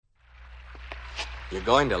You're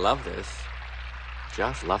going to love this.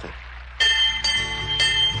 Just love it.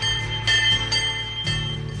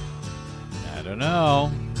 I don't know.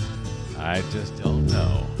 I just don't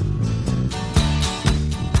know.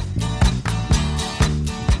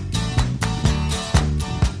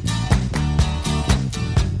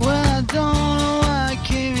 Well, I don't know why I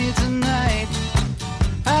came here tonight.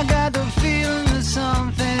 I got the feeling that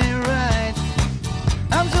something ain't right.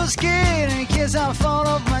 I'm so scared in case I fall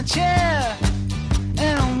off my chair.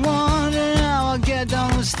 And I'm wondering how I'll get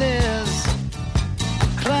down the stairs.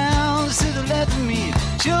 Clowns to the left of me,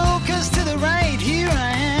 jokers to the right. Here I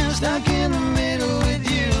am, stuck in the middle with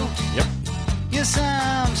you. Yep. Yes,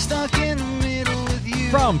 I'm stuck in the middle with you.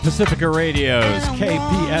 From Pacifica Radio's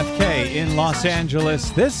KPFK in Los Angeles,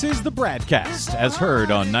 this is the BradCast, as heard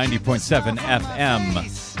on 90.7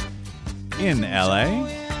 FM in LA.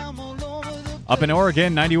 Up in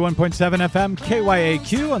Oregon, 91.7 FM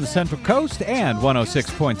KYAQ on the Central Coast and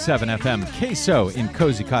 106.7 FM KSO in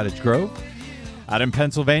Cozy Cottage Grove. Out in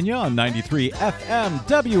Pennsylvania on 93 FM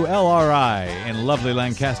WLRI in lovely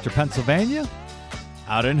Lancaster, Pennsylvania.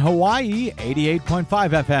 Out in Hawaii,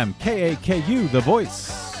 88.5 FM KAKU, the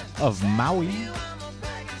voice of Maui.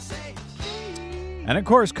 And of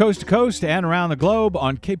course, coast to coast and around the globe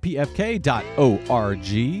on kpfk.org,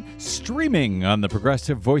 streaming on the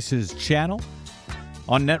Progressive Voices channel,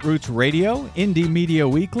 on Netroots Radio, Indie Media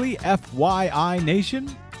Weekly, FYI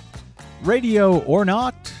Nation, Radio or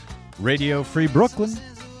Not, Radio Free Brooklyn,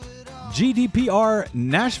 GDPR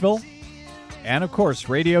Nashville, and of course,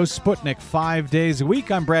 Radio Sputnik 5 days a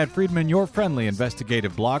week. I'm Brad Friedman, your friendly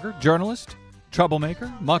investigative blogger, journalist,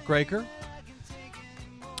 troublemaker, muckraker,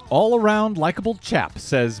 all-around likable chap,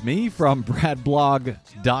 says me, from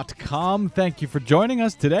bradblog.com. Thank you for joining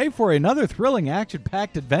us today for another thrilling,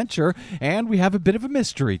 action-packed adventure, and we have a bit of a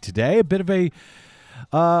mystery today, a bit of a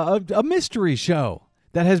mystery show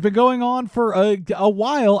that has been going on for a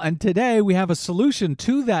while, and today we have a solution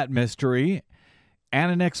to that mystery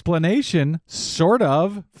and an explanation, sort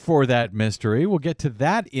of, for that mystery. We'll get to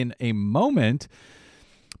that in a moment.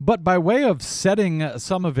 But by way of setting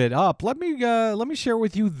some of it up, let me share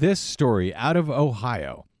with you this story out of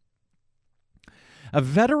Ohio. A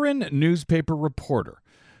veteran newspaper reporter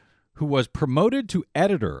who was promoted to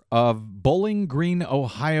editor of Bowling Green,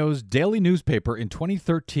 Ohio's daily newspaper in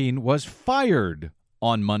 2013 was fired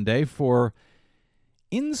on Monday for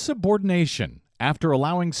insubordination after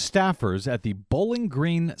allowing staffers at the Bowling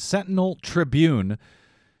Green Sentinel-Tribune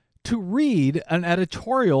to read an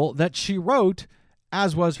editorial that she wrote,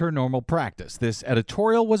 as was her normal practice. This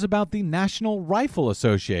editorial was about the National Rifle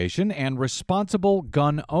Association and responsible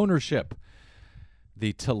gun ownership.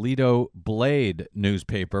 The Toledo Blade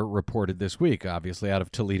newspaper reported this week, obviously out of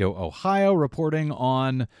Toledo, Ohio, reporting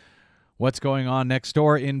on what's going on next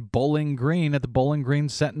door in Bowling Green at the Bowling Green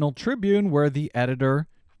Sentinel-Tribune, where the editor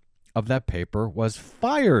of that paper was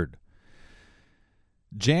fired.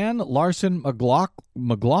 Jan Larson McLaughlin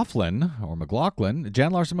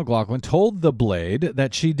told the Blade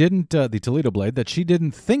that she didn't, the Toledo Blade, that she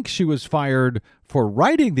didn't think she was fired for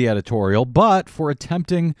writing the editorial, but for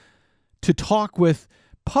attempting to talk with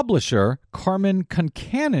publisher Carmen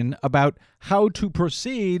Concannon about how to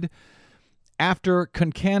proceed after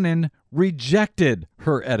Concannon rejected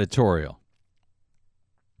her editorial.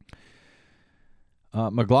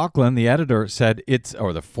 McLaughlin, the editor, said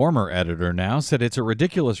the former editor now, said it's a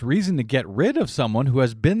ridiculous reason to get rid of someone who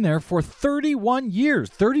has been there for 31 years.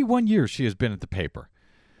 31 years she has been at the paper.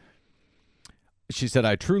 She said,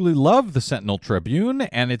 I truly love the Sentinel-Tribune,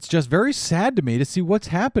 and it's just very sad to me to see what's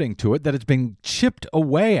happening to it, that it's been chipped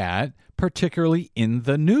away at, particularly in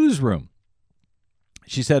the newsroom.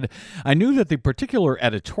 She said, I knew that the particular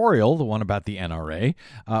editorial, the one about the NRA,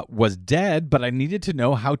 was dead, but I needed to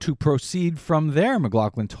know how to proceed from there,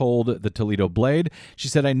 McLaughlin told the Toledo Blade. She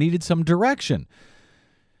said, I needed some direction.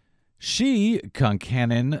 She,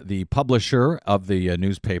 Concannon, the publisher of the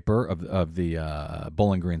newspaper, of the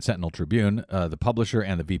Bowling Green Sentinel-Tribune, the publisher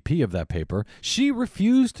and the VP of that paper, she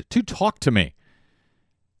refused to talk to me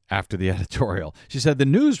after the editorial. She said, the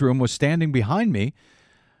newsroom was standing behind me.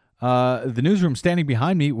 The newsroom standing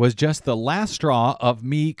behind me was just the last straw of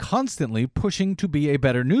me constantly pushing to be a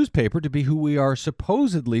better newspaper, to be who we are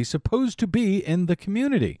supposedly supposed to be in the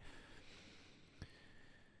community.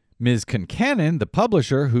 Ms. Concannon, the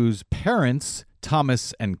publisher, whose parents,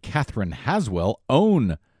 Thomas and Catherine Haswell,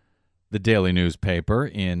 own the daily newspaper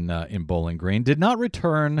in Bowling Green, did not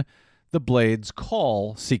return the Blade's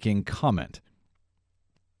call seeking comment.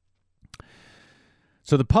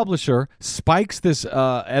 So the publisher spikes this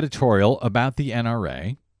editorial about the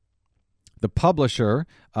NRA, the publisher,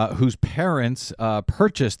 whose parents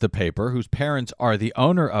purchased the paper, whose parents are the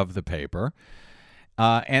owner of the paper,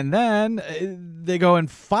 and then they go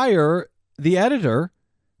and fire the editor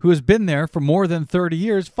who has been there for more than 30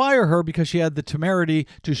 years, fire her because she had the temerity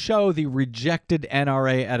to show the rejected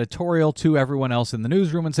NRA editorial to everyone else in the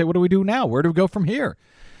newsroom and say, what do we do now? Where do we go from here?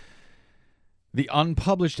 The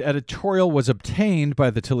unpublished editorial was obtained by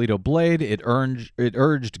the Toledo Blade. It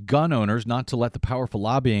urged gun owners not to let the powerful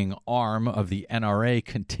lobbying arm of the NRA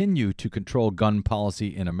continue to control gun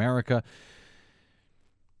policy in America.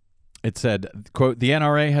 It said, quote, "The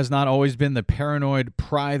NRA has not always been the paranoid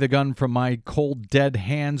pry the gun from my cold, dead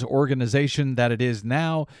hands organization that it is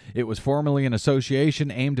now. It was formerly an association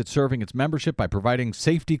aimed at serving its membership by providing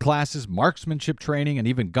safety classes, marksmanship training, and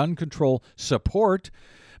even gun control support.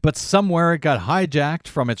 But somewhere it got hijacked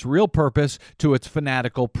from its real purpose to its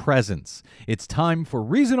fanatical presence. It's time for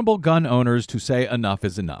reasonable gun owners to say enough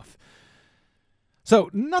is enough."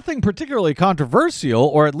 So nothing particularly controversial,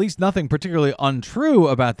 or at least nothing particularly untrue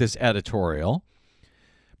about this editorial.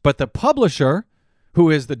 But the publisher,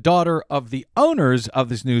 who is the daughter of the owners of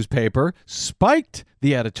this newspaper, spiked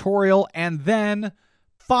the editorial and then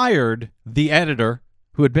fired the editor,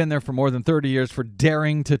 who had been there for more than 30 years, for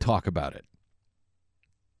daring to talk about it.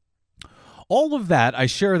 All of that, I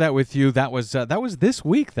share that with you. That was this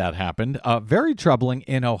week that happened. Very troubling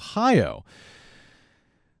in Ohio.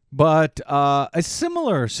 But a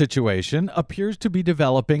similar situation appears to be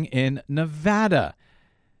developing in Nevada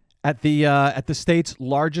at the state's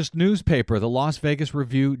largest newspaper, the Las Vegas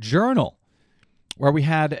Review-Journal, where we've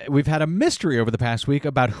had a mystery over the past week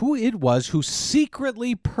about who it was who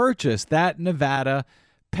secretly purchased that Nevada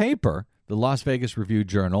paper, the Las Vegas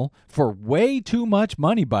Review-Journal, for way too much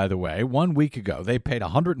money, by the way. 1 week ago, they paid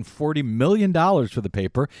 $140 million for the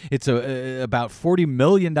paper. It's about $40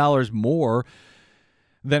 million more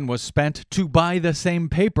than was spent to buy the same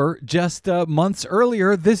paper just months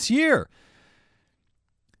earlier this year.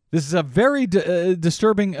 This is a very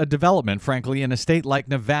disturbing development, frankly, in a state like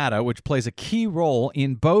Nevada, which plays a key role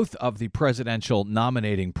in both of the presidential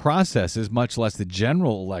nominating processes, much less the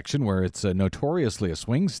general election, where it's notoriously a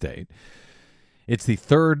swing state. It's the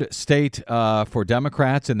third state for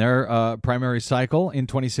Democrats in their primary cycle in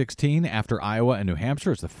 2016 after Iowa and New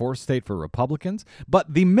Hampshire. It's the fourth state for Republicans.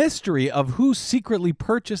 But the mystery of who secretly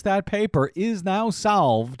purchased that paper is now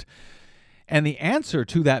solved. And the answer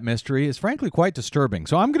to that mystery is frankly quite disturbing.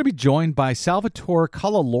 So I'm going to be joined by Salvatore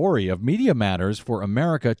Colleluori of Media Matters for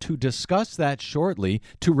America to discuss that shortly,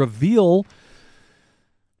 to reveal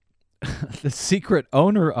the secret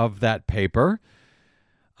owner of that paper.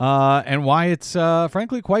 And why it's,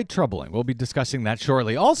 frankly, quite troubling. We'll be discussing that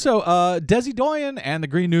shortly. Also, Desi Doyen and the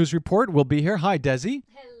Green News Report will be here. Hi, Desi.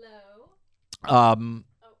 Hello.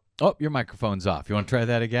 Oh, your microphone's off. You want to try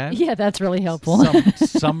that again? Yeah, that's really helpful.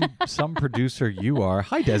 Some producer you are.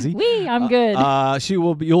 Hi, Desi. I'm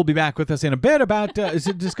good. You'll be back with us in a bit about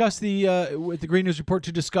to discuss with the Green News Report,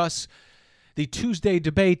 to discuss the Tuesday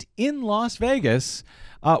debate in Las Vegas,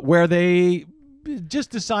 where they just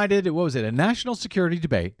decided, what was it, a national security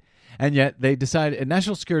debate, and yet they decided a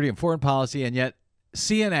national security and foreign policy, and yet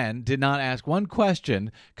CNN did not ask one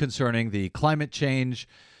question concerning the climate change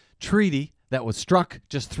treaty that was struck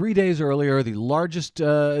just 3 days earlier, the largest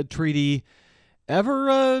treaty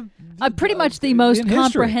ever. Pretty much the most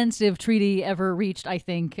comprehensive treaty ever reached, I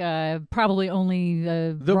think, probably only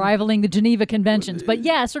rivaling the Geneva Conventions. But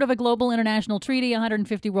yeah, sort of a global international treaty,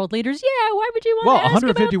 150 world leaders. Yeah, why would you want to ask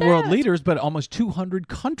 150 about world that? leaders, but almost 200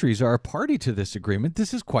 countries are a party to this agreement.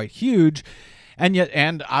 This is quite huge.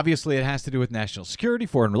 And obviously it has to do with national security,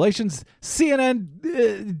 foreign relations.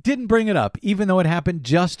 CNN didn't bring it up, even though it happened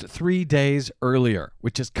just 3 days earlier,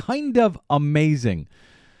 which is kind of amazing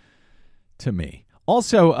to me.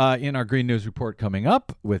 Also, in our Green News Report coming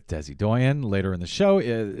up with Desi Doyen later in the show,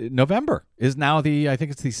 November is now I think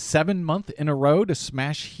it's the 7th month in a row to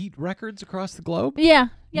smash heat records across the globe. Yeah.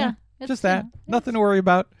 Just that. Nothing to worry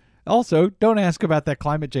about. Also, don't ask about that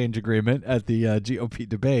climate change agreement at the GOP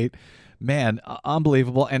debate. Man,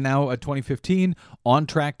 unbelievable. And now 2015 on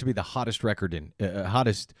track to be the hottest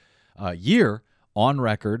year on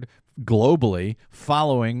record globally,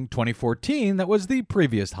 following 2014 that was the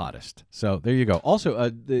previous hottest. So there you go.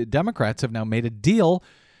 Also, the Democrats have now made a deal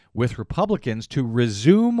with Republicans to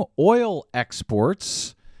resume oil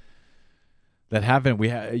exports that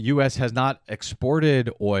U.S. has not exported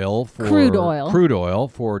crude oil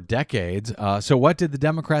for decades. So what did the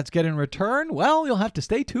Democrats get in return? Well, you'll have to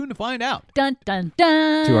stay tuned to find out. Dun, dun,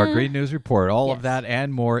 dun. To our Green News Report. All of that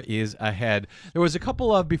and more is ahead. There was a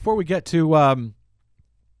couple of, before we get to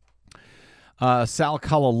Sal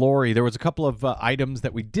Colleluori. There was a couple of items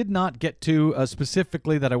that we did not get to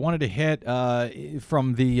specifically that I wanted to hit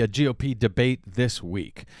from the GOP debate this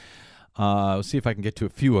week. We'll see if I can get to a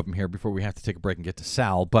few of them here before we have to take a break and get to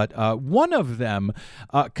Sal. But one of them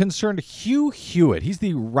concerned Hugh Hewitt. He's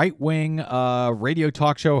the right-wing radio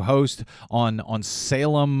talk show host on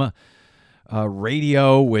Salem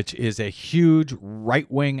Radio, which is a huge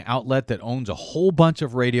right-wing outlet that owns a whole bunch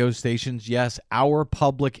of radio stations. Yes, our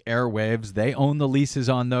public airwaves. They own the leases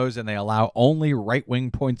on those, and they allow only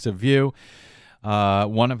right-wing points of view.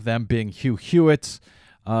 One of them being Hugh Hewitt's.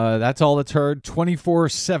 That's all that's heard.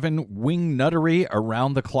 24/7 wing nuttery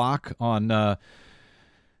around the clock on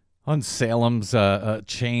Salem's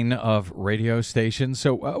chain of radio stations.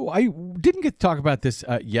 So I didn't get to talk about this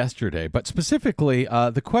yesterday, but specifically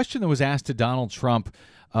the question that was asked to Donald Trump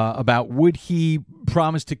about would he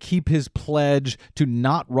promise to keep his pledge to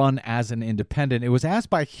not run as an independent. It was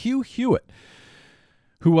asked by Hugh Hewitt,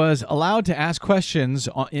 who was allowed to ask questions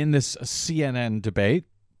in this CNN debate.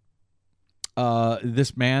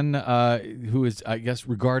 This man, who is, I guess,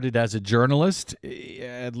 regarded as a journalist,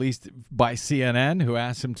 at least by CNN, who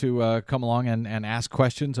asked him to come along and ask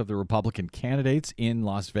questions of the Republican candidates in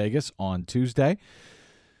Las Vegas on Tuesday.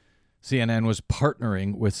 CNN was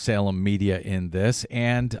partnering with Salem Media in this.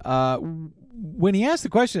 And when he asked the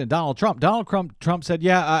question to Donald Trump said,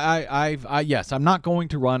 yes, I'm not going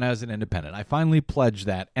to run as an independent. I finally pledged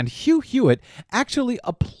that. And Hugh Hewitt actually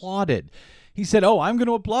applauded. He said, I'm going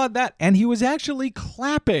to applaud that. And he was actually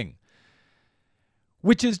clapping,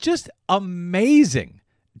 which is just amazing.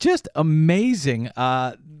 Just amazing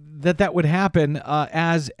that would happen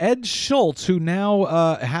as Ed Schultz, who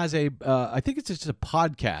now has I think it's just a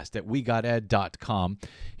podcast at WeGotEd.com.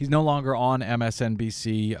 He's no longer on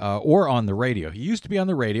MSNBC or on the radio. He used to be on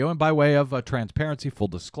the radio. And by way of transparency, full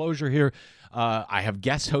disclosure here, I have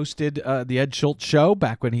guest hosted the Ed Schultz show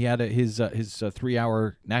back when he had his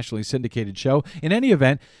 3-hour nationally syndicated show. In any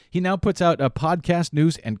event, he now puts out a podcast,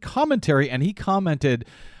 news, and commentary, and he commented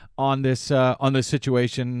on this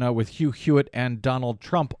situation with Hugh Hewitt and Donald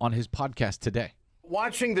Trump on his podcast today.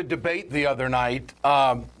 Watching the debate the other night,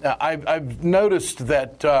 I've noticed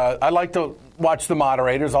that I like to watch the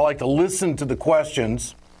moderators. I like to listen to the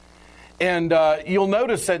questions. And you'll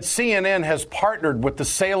notice that CNN has partnered with the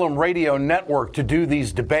Salem Radio Network to do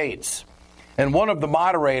these debates. And one of the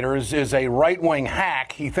moderators is a right-wing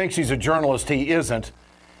hack. He thinks he's a journalist. He isn't.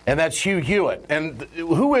 And that's Hugh Hewitt. And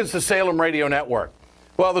who is the Salem Radio Network?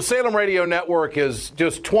 Well, the Salem Radio Network is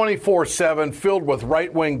just 24/7 filled with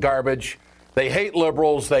right-wing garbage. They hate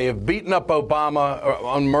liberals. They have beaten up Obama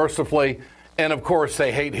unmercifully. And, of course,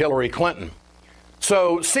 they hate Hillary Clinton.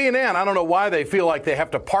 So CNN, I don't know why they feel like they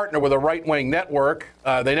have to partner with a right-wing network.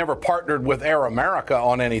 They never partnered with Air America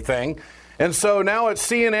on anything. And so now it's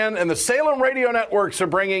CNN and the Salem Radio Networks are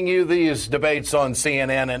bringing you these debates on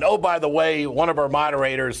CNN. And, oh, by the way, one of our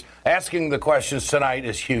moderators asking the questions tonight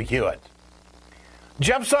is Hugh Hewitt.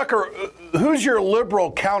 Jeff Zucker, who's your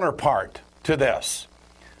liberal counterpart to this?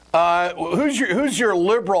 Who's your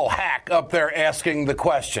liberal hack up there asking the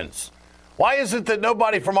questions? Why is it that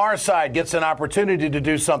nobody from our side gets an opportunity to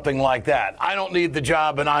do something like that? I don't need the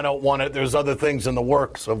job and I don't want it. There's other things in the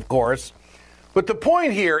works, of course. But the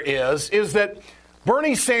point here is that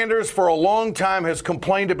Bernie Sanders for a long time has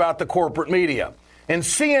complained about the corporate media. And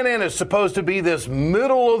CNN is supposed to be this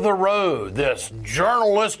middle of the road, this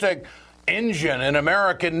journalistic engine in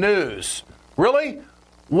American news. Really?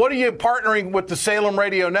 What are you partnering with the Salem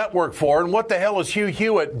Radio Network for? And what the hell is Hugh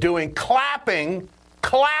Hewitt doing clapping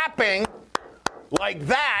like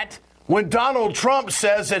that when Donald Trump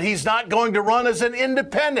says that he's not going to run as an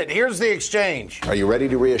independent? Here's the exchange. Are you ready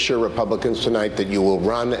to reassure Republicans tonight that you will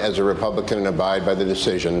run as a Republican and abide by the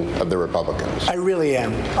decision of the Republicans? I really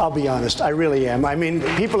am. I'll be honest. I really am. I mean,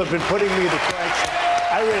 people have been putting me the question.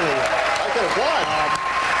 I really am. I can applaud.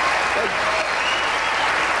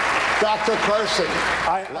 Dr. Carson.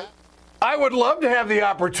 I would love to have the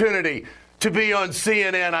opportunity to be on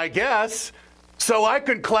CNN, I guess, so I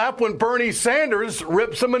could clap when Bernie Sanders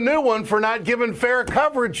rips him a new one for not giving fair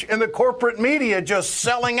coverage in the corporate media, just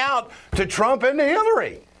selling out to Trump and to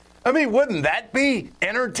Hillary. I mean, wouldn't that be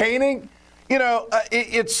entertaining? You know,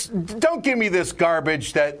 don't give me this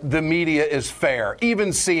garbage that the media is fair, even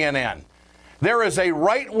CNN. There is a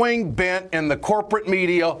right-wing bent in the corporate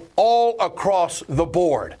media all across the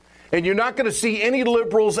board. And you're not going to see any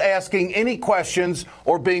liberals asking any questions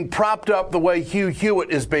or being propped up the way Hugh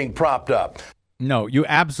Hewitt is being propped up. No, you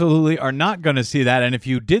absolutely are not going to see that. And if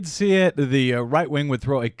you did see it, the right wing would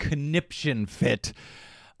throw a conniption fit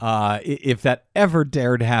If that ever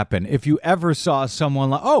dared happen, if you ever saw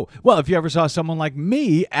someone if you ever saw someone like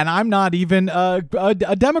me, and I'm not even a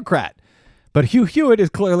Democrat, but Hugh Hewitt is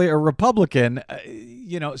clearly a Republican,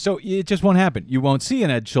 so it just won't happen. You won't see an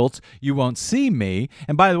Ed Schultz. You won't see me.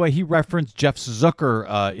 And by the way, he referenced Jeff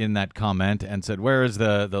Zucker in that comment and said, where is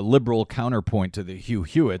the liberal counterpoint to the Hugh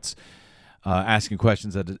Hewitts asking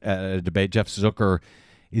questions at a debate? Jeff Zucker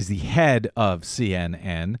is the head of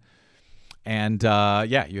CNN. And, you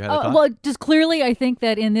had a thought? Well, just clearly, I think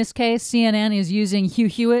that in this case, CNN is using Hugh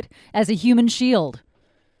Hewitt as a human shield,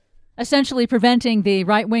 essentially preventing the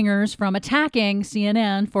right-wingers from attacking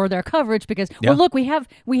CNN for their coverage because, well, look, we have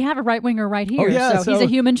a right-winger right here, so he's a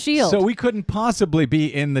human shield. So we couldn't possibly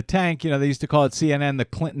be in the tank. They used to call it CNN, the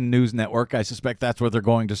Clinton News Network. I suspect that's what they're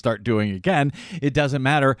going to start doing again. It doesn't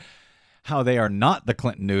matter how they are not the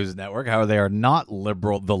Clinton News Network, how they are not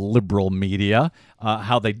the liberal media,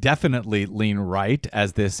 how they definitely lean right,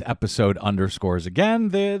 as this episode underscores again.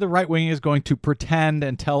 The right wing is going to pretend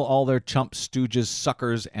and tell all their chump stooges,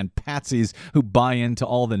 suckers, and patsies who buy into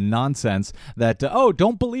all the nonsense that,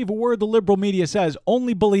 don't believe a word the liberal media says,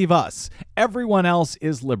 only believe us. Everyone else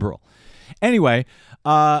is liberal. Anyway,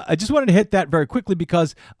 I just wanted to hit that very quickly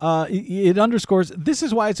because it underscores this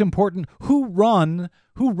is why it's important who runs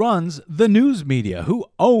the news media, who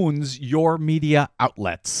owns your media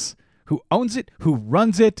outlets, who owns it, who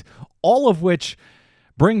runs it, all of which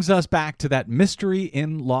brings us back to that mystery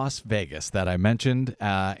in Las Vegas that I mentioned.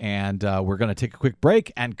 And we're going to take a quick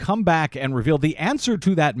break and come back and reveal the answer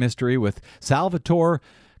to that mystery with Salvatore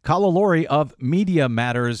Colleluori of Media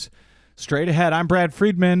Matters. Straight ahead, I'm Brad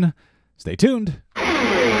Friedman. Stay tuned.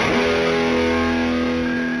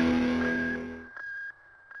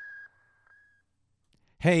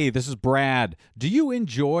 Hey, this is Brad. Do you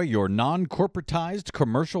enjoy your non-corporatized,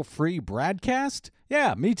 commercial-free BradCast?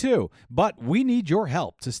 Yeah, me too. But we need your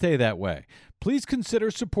help to stay that way. Please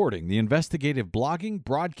consider supporting the investigative blogging,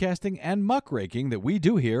 broadcasting, and muckraking that we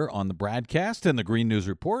do here on the BradCast and the Green News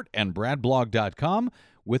Report and bradblog.com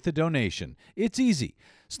with a donation. It's easy.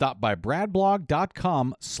 Stop by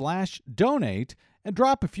bradblog.com/donate and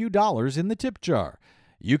drop a few dollars in the tip jar.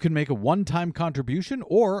 You can make a one-time contribution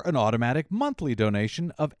or an automatic monthly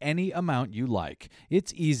donation of any amount you like.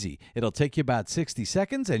 It's easy. It'll take you about 60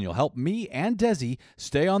 seconds, and you'll help me and Desi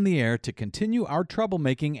stay on the air to continue our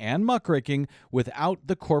troublemaking and muckraking without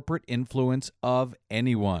the corporate influence of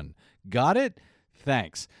anyone. Got it?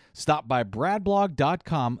 Thanks. Stop by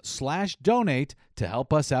bradblog.com/donate to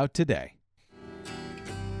help us out today.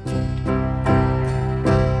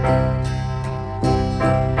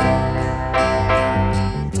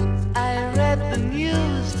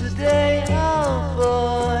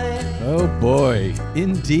 Oh boy,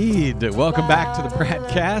 indeed. Welcome back to the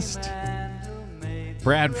BradCast.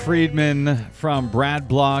 Brad Friedman from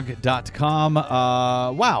bradblog.com.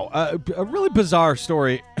 A really bizarre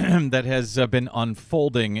story that has been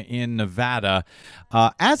unfolding in Nevada.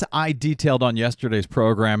 As I detailed on yesterday's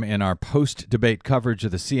program in our post-debate coverage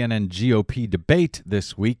of the CNN GOP debate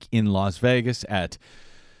this week in Las Vegas at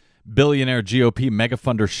billionaire GOP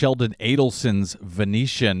megafunder Sheldon Adelson's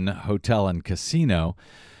Venetian Hotel and Casino.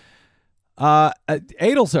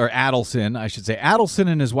 Adelson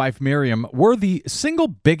and his wife Miriam were the single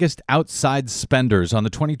biggest outside spenders on the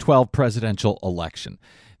 2012 presidential election.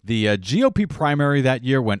 The GOP primary that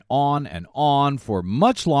year went on and on for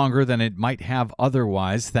much longer than it might have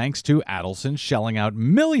otherwise, thanks to Adelson shelling out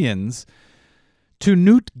millions to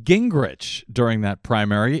Newt Gingrich during that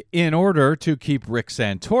primary in order to keep Rick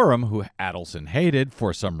Santorum, who Adelson hated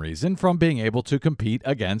for some reason, from being able to compete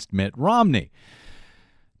against Mitt Romney.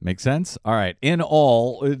 Make sense? All right. In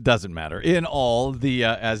all, it doesn't matter. In all,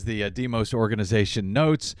 as the Demos organization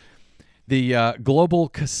notes, the global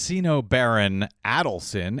casino baron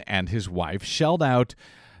Adelson and his wife shelled out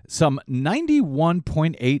some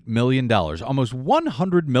 $91.8 million, almost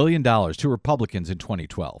 $100 million to Republicans in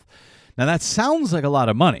 2012. Now, that sounds like a lot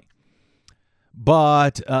of money,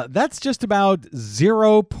 but that's just about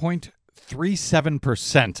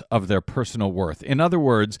 0.37% of their personal worth. In other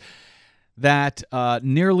words, that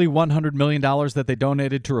nearly $100 million that they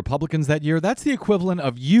donated to Republicans that year, that's the equivalent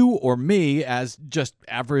of you or me as just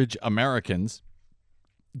average Americans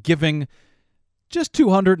giving just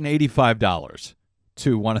 $285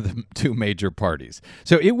 to one of the two major parties.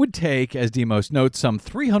 So it would take, as Demos notes, some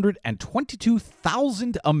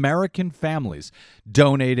 322,000 American families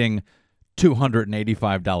donating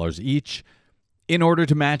 $285 each in order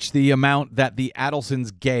to match the amount that the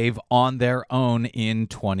Adelsons gave on their own in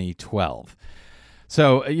 2012.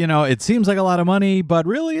 So, it seems like a lot of money, but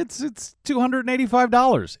really it's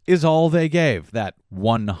 $285 is all they gave, that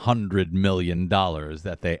 $100 million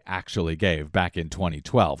that they actually gave back in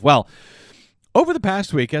 2012. Well, over the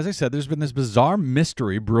past week, as I said, there's been this bizarre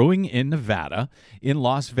mystery brewing in Nevada, in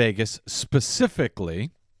Las Vegas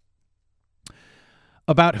specifically,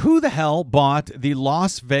 about who the hell bought the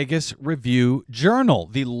Las Vegas Review-Journal,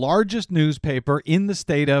 the largest newspaper in the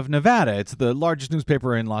state of Nevada. It's the largest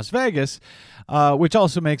newspaper in Las Vegas, which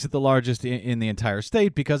also makes it the largest in the entire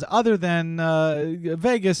state because other than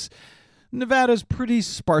Vegas, Nevada's pretty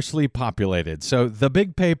sparsely populated. So the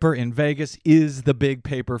big paper in Vegas is the big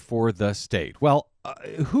paper for the state. Well,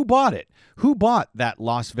 who bought it? Who bought that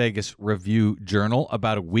Las Vegas Review-Journal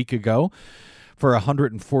about a week ago for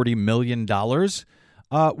 $140 million?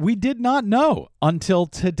 We did not know until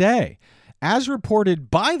today, as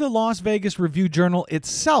reported by the Las Vegas Review-Journal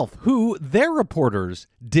itself, who their reporters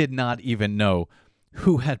did not even know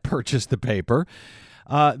who had purchased the paper.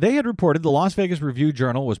 They had reported the Las Vegas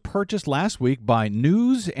Review-Journal was purchased last week by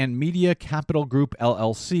News and Media Capital Group,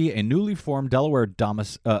 LLC, a newly formed Delaware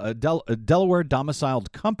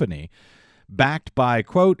domiciled company backed by,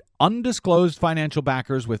 quote, undisclosed financial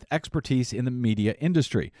backers with expertise in the media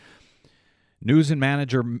industry. News and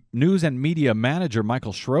media manager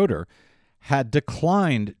Michael Schroeder had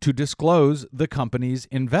declined to disclose the company's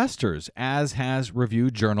investors, as has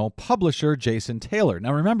Review-Journal publisher Jason Taylor.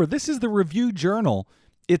 Now remember, this is the Review-Journal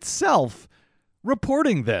itself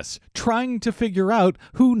reporting this, trying to figure out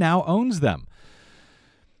who now owns them.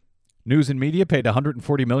 News and Media paid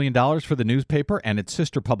 $140 million for the newspaper and its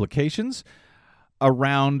sister publications,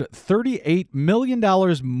 around $38 million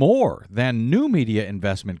more than New Media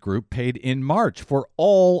Investment Group paid in March for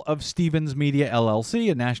all of Stevens Media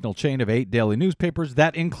LLC, a national chain of 8 daily newspapers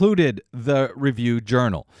that included the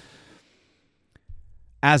Review-Journal.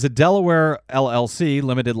 As a Delaware LLC,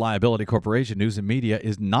 limited liability corporation, News and Media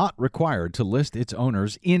is not required to list its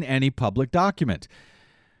owners in any public document.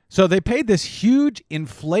 So they paid this huge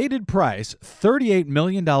inflated price, $38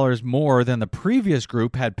 million more than the previous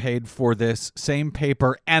group had paid for this same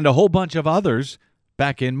paper and a whole bunch of others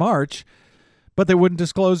back in March, but they wouldn't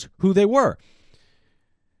disclose who they were.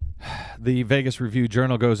 The Vegas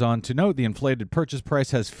Review-Journal goes on to note the inflated purchase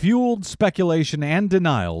price has fueled speculation and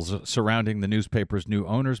denials surrounding the newspaper's new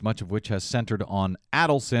owners, much of which has centered on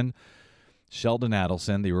Sheldon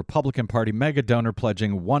Adelson, the Republican Party mega donor,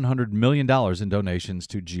 pledging $100 million in donations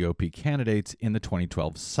to GOP candidates in the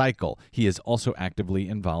 2012 cycle. He is also actively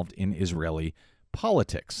involved in Israeli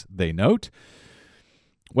politics, they note.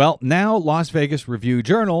 Well, now Las Vegas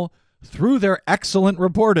Review-Journal, through their excellent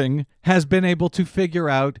reporting, has been able to figure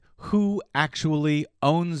out who actually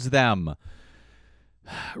owns them.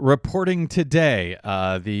 Reporting today,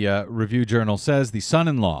 the Review-Journal says the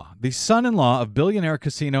son-in-law of billionaire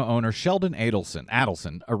casino owner Sheldon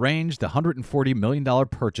Adelson arranged the $140 million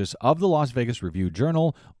purchase of the Las Vegas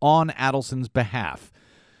Review-Journal on Adelson's behalf.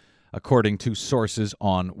 According to sources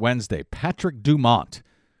on Wednesday, Patrick Dumont,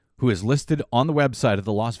 who is listed on the website of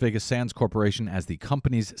the Las Vegas Sands Corporation as the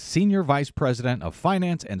company's senior vice president of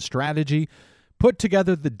finance and strategy, put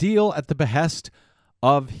together the deal at the behest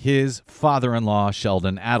of his father-in-law,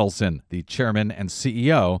 Sheldon Adelson, the chairman and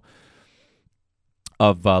CEO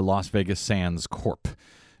of Las Vegas Sands Corp.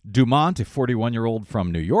 Dumont, a 41-year-old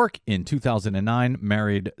from New York, in 2009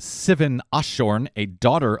 married Sivan Ashorn, a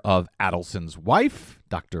daughter of Adelson's wife,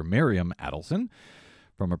 Dr. Miriam Adelson,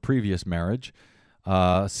 from a previous marriage.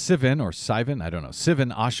 Sivan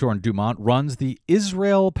Ashorn Dumont runs the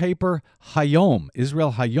Israel paper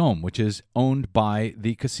Hayom, which is owned by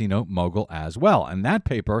the casino mogul as well. And that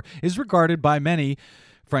paper is regarded by many,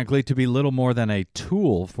 frankly, to be little more than a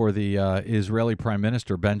tool for the Israeli Prime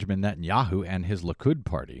Minister Benjamin Netanyahu and his Likud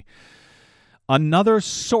party. Another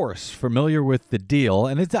source familiar with the deal,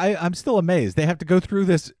 and I'm still amazed, they have to go through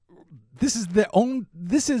this. This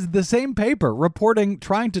is the same paper reporting,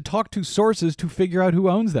 trying to talk to sources to figure out who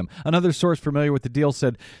owns them. Another source familiar with the deal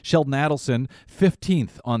said Sheldon Adelson,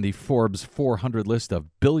 15th on the Forbes 400 list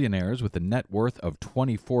of billionaires with a net worth of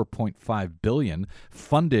 $24.5 billion,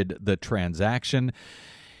 funded the transaction.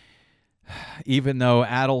 Even though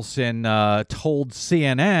Adelson told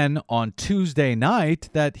CNN on Tuesday night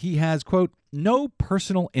that he has, quote, no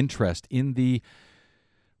personal interest in the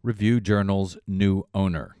Review-Journal's new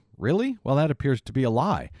owner. Really? Well, that appears to be a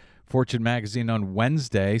lie. Fortune magazine on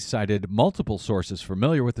Wednesday cited multiple sources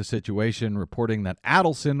familiar with the situation, reporting that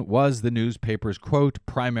Adelson was the newspaper's, quote,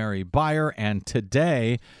 primary buyer. And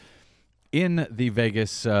today, in the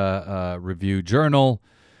Vegas Review-Journal,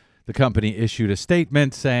 The company issued a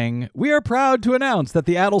statement saying, "We are proud to announce that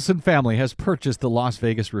the Adelson family has purchased the Las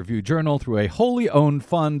Vegas Review-Journal through a wholly owned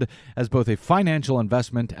fund as both a financial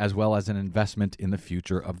investment as well as an investment in the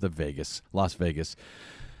future of the Las Vegas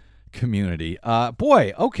community."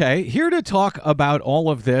 Okay, here to talk about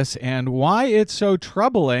all of this and why it's so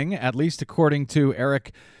troubling, at least according to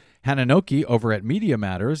Eric Hananoki over at Media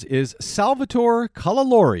Matters, is Salvatore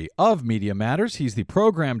Colleluori of Media Matters. He's the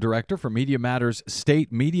program director for Media Matters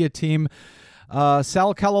State Media Team.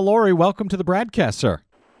 Sal Colleluori, welcome to the BradCast, sir.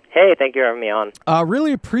 Hey, thank you for having me on.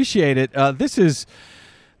 Really appreciate it. This is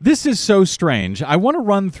so strange. I want to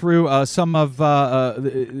run through some of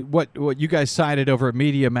what you guys cited over at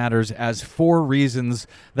Media Matters as 4 reasons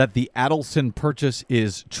that the Adelson purchase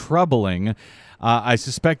is troubling. I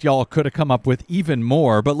suspect y'all could have come up with even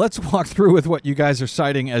more, but let's walk through with what you guys are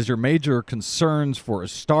citing as your major concerns for a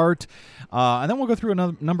start. And then we'll go through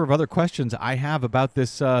a number of other questions I have about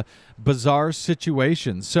this bizarre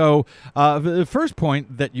situation. So the first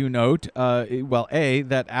point that you note,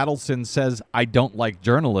 that Adelson says, "I don't like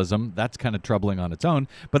journalism." That's kind of troubling on its own.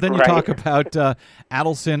 But then you talk about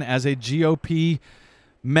Adelson as a GOP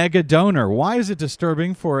mega donor. Why is it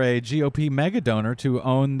disturbing for a GOP mega donor to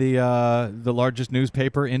own the largest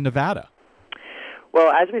newspaper in Nevada?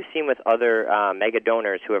 Well, as we've seen with other mega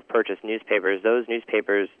donors who have purchased newspapers, those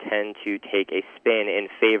newspapers tend to take a spin in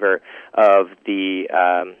favor of the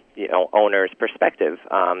owner's perspective.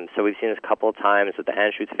 So we've seen this a couple of times with the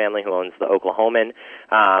Anschutz family, who owns the Oklahoman,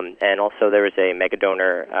 and also there was a mega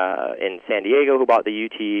donor in San Diego who bought the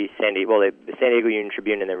the San Diego Union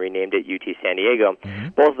Tribune, and then renamed it UT San Diego. Mm-hmm.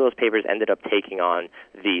 Both of those papers ended up taking on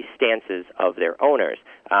the stances of their owners.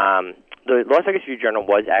 The Las Vegas Review-Journal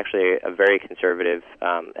was actually a very conservative,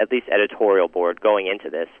 at least editorial board going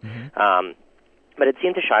into this. Mm-hmm. But it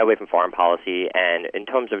seemed to shy away from foreign policy, and in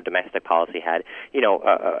terms of domestic policy had,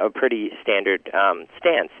 a pretty standard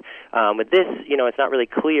stance. With this, it's not really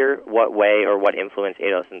clear what way or what influence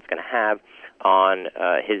Adelson's going to have on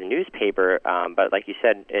his newspaper, but like you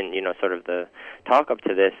said, in sort of the talk up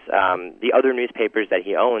to this, the other newspapers that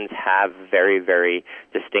he owns have very, very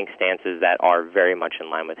distinct stances that are very much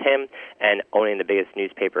in line with him, and owning the biggest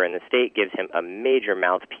newspaper in the state gives him a major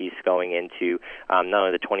mouthpiece going into not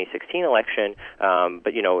only the 2016 election,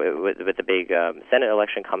 but with the big Senate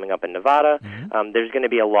election coming up in Nevada. Mm-hmm. There's going to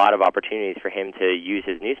be a lot of opportunities for him to use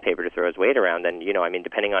his newspaper to throw his weight around, and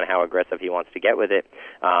depending on how aggressive he wants to get with it,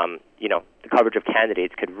 the coverage of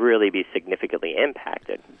candidates could really be significantly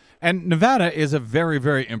impacted. And Nevada is a very,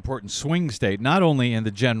 very important swing state, not only in the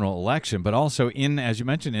general election, but also in, as you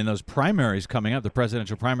mentioned, in those primaries coming up, the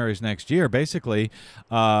presidential primaries next year. Basically,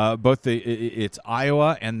 it's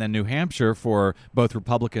Iowa and then New Hampshire for both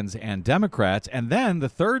Republicans and Democrats. And then the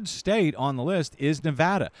third state on the list is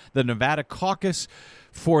Nevada. The Nevada caucus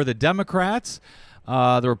for the Democrats.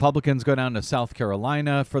 The Republicans go down to South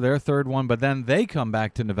Carolina for their third one, but then they come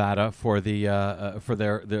back to Nevada for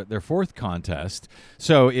their fourth contest.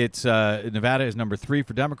 So it's Nevada is number 3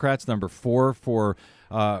 for Democrats, number 4 for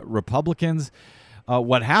Republicans.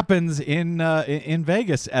 What happens in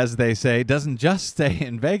Vegas, as they say, doesn't just stay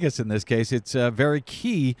in Vegas in this case. It's very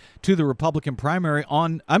key to the Republican primary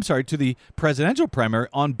to the presidential primary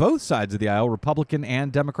on both sides of the aisle, Republican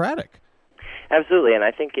and Democratic. Absolutely, and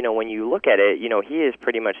I think, when you look at it, he has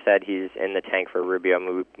pretty much said he's in the tank for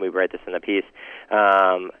Rubio. We write this in the piece.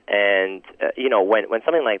 When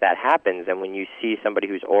something like that happens, and when you see somebody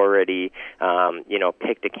who's already,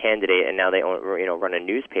 picked a candidate and now they, run a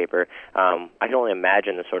newspaper, I can only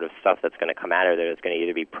imagine the sort of stuff that's going to come out of there that's going to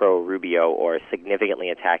either be pro-Rubio or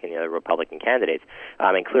significantly attacking the other Republican candidates.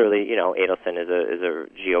 And clearly, Adelson is a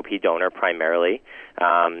GOP donor primarily.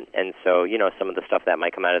 And so, some of the stuff that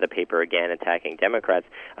might come out of the paper, again, attacking Democrats,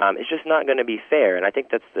 it's just not going to be fair. And I think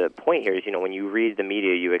that's the point here is, when you read the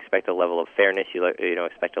media, you expect a level of fairness, you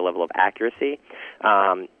expect a level of accuracy.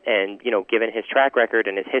 And, given his track record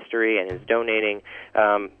and his history and his donating,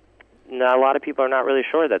 a lot of people are not really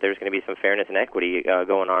sure that there's going to be some fairness and equity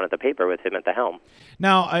going on at the paper with him at the helm.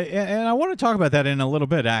 Now, I want to talk about that in a little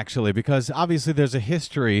bit, actually, because obviously there's a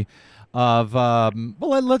history of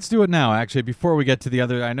let's do it now, actually, before we get to the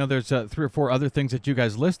other. I know there's 3 or 4 other things that you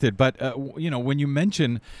guys listed, but when you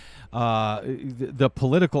mention the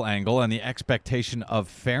political angle and the expectation of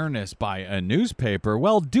fairness by a newspaper,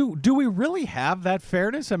 well, do we really have that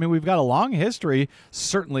fairness? I mean, we've got a long history,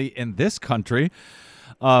 certainly in this country,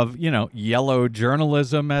 of yellow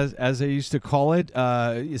journalism, as they used to call it.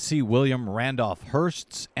 You see William Randolph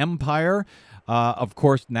Hearst's empire. Of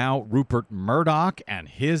course, now Rupert Murdoch and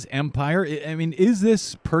his empire. I mean, is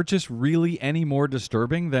this purchase really any more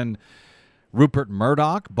disturbing than Rupert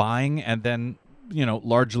Murdoch buying and then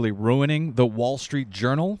largely ruining the Wall Street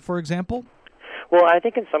Journal, for example? Well, I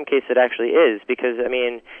think in some cases it actually is because,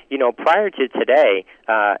 prior to today,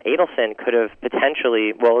 Adelson could have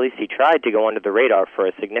potentially, well, at least he tried to go under the radar for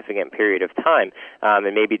a significant period of time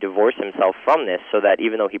and maybe divorce himself from this so that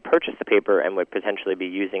even though he purchased the paper and would potentially be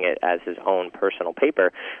using it as his own personal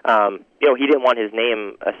paper, he didn't want his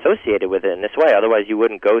name associated with it in this way. Otherwise, you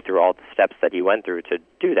wouldn't go through all the steps that he went through to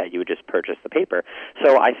do that. You would just purchase the paper.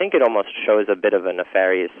 So I think it almost shows a bit of a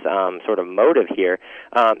nefarious sort of motive here.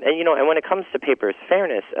 And when it comes to paper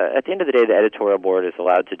fairness, at the end of the day, the editorial board is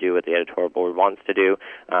allowed to do what the editorial board wants to do.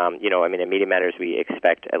 In Media Matters, we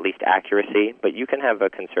expect at least accuracy, but you can have a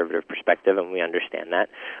conservative perspective, and we understand that.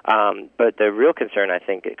 But the real concern, I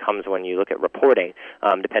think, it comes when you look at reporting,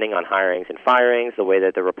 depending on hirings and firings, the way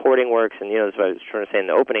that the reporting works, and that's what I was trying to say in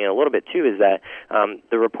the opening, and a little bit too, is that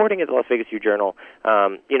the reporting at the Las Vegas Review-Journal,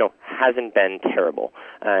 hasn't been terrible.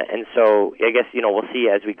 And so I guess, we'll see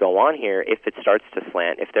as we go on here if it starts to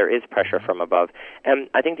slant, if there is pressure from above. And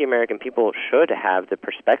I think the American people should have the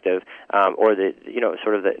perspective or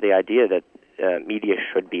the idea that media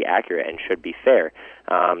should be accurate and should be fair.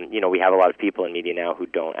 We have a lot of people in media now who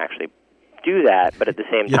don't actually do that, but at the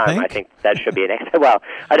same time, I think that should be well,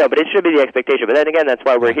 I know, but it should be the expectation. But then again, that's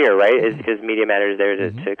why we're here, right? Is because Media Matters there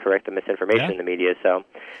to correct the misinformation in the media. So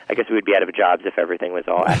I guess we would be out of jobs if everything was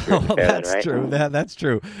all accurate and fair. That's right? true. That's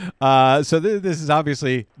true. So this is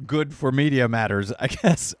obviously good for Media Matters, I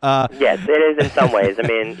guess. Yes, it is in some ways.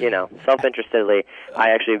 Self-interestedly, I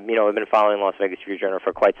actually, have been following Las Vegas Review-Journal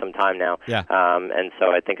for quite some time now. Yeah. And so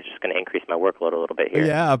I think it's just going to increase my workload a little bit here.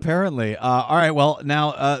 Yeah, apparently. All right. Well,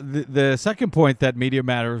 now the second point that Media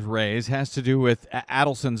Matters raise has to do with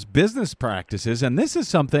Adelson's business practices, and this is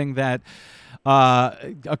something that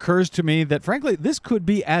occurs to me that, frankly, this could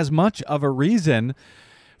be as much of a reason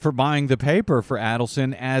for buying the paper for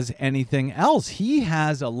Adelson as anything else. He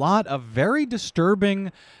has a lot of very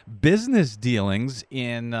disturbing business dealings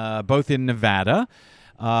in both in Nevada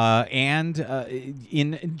and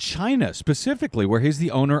in China specifically, where he's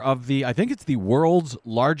the owner of I think it's the world's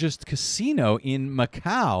largest casino in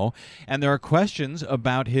Macau, and there are questions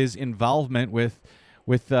about his involvement with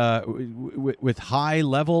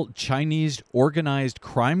high-level Chinese organized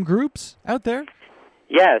crime groups out there.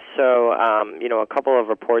 Yeah, so, a couple of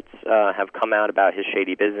reports have come out about his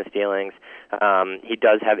shady business dealings. He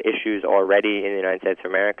does have issues already in the United States of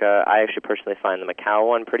America. I actually personally find the Macau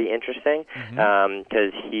one pretty interesting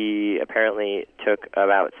because he apparently took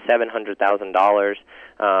about $700,000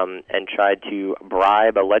 and tried to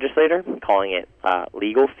bribe a legislator, calling it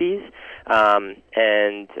legal fees. A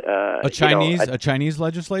Chinese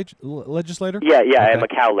legislator? Yeah, okay. A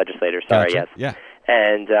Macau legislator, sorry, gotcha. yes. Yeah.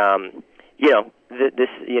 And, this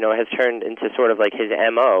has turned into sort of like his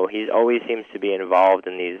MO. He always seems to be involved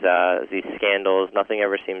in these scandals. Nothing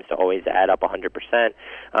ever seems to always add up 100%.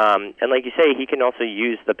 And like you say, he can also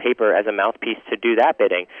use the paper as a mouthpiece to do that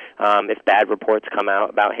bidding. If bad reports come out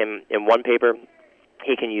about him in one paper,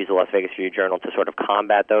 he can use the Las Vegas Review-Journal to sort of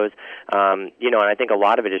combat those. And I think a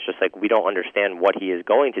lot of it is just like we don't understand what he is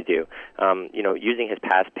going to do. Using his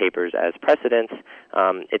past papers as precedents,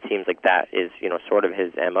 it seems like that is, sort of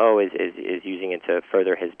his MO is using it to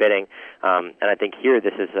further his bidding. And I think here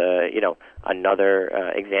this is, another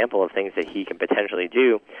example of things that he can potentially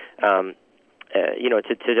do. To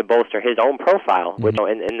bolster his own profile, which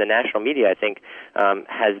in the national media, I think,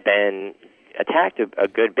 has been attacked a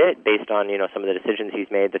good bit based on some of the decisions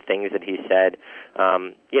he's made, the things that he said,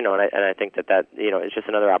 and I think that is just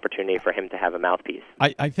another opportunity for him to have a mouthpiece.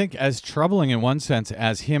 I think as troubling in one sense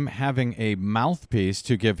as him having a mouthpiece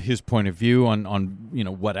to give his point of view on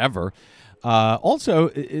whatever. Also,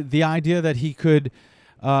 the idea that he could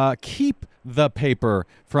keep the paper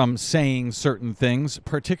from saying certain things,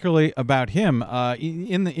 particularly about him.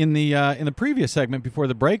 In the previous segment before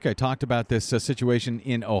the break, I talked about this situation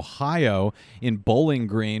in Ohio, in Bowling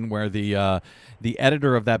Green, where the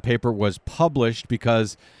editor of that paper was published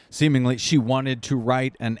because seemingly she wanted to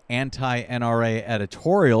write an anti-NRA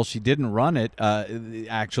editorial. She didn't run it,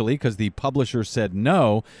 actually, because the publisher said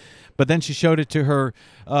no. But then she showed it to her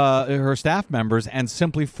staff members, and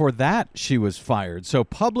simply for that, she was fired. So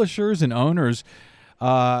publishers and owners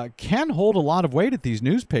can hold a lot of weight at these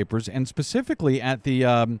newspapers, and specifically at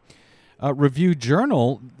the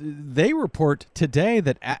Review-Journal. They report today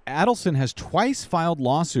that Adelson has twice filed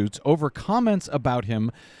lawsuits over comments about him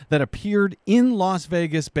that appeared in Las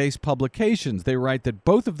Vegas-based publications. They write that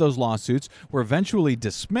both of those lawsuits were eventually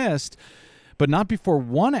dismissed, but not before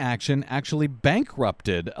one action actually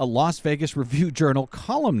bankrupted a Las Vegas Review-Journal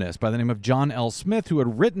columnist by the name of John L. Smith, who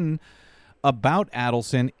had written about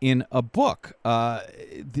Adelson in a book.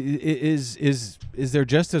 Is there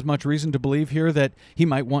just as much reason to believe here that he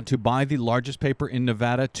might want to buy the largest paper in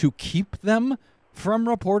Nevada to keep them from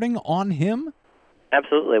reporting on him?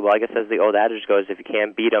 Absolutely. Well, I guess as the old adage goes, if you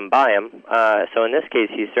can't beat 'em, buy 'em. So in this case,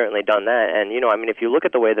 he's certainly done that. And, I mean, if you look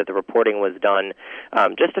at the way that the reporting was done,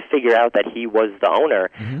 just to figure out that he was the owner,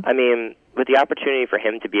 I mean, with the opportunity for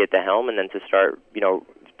him to be at the helm and then to start,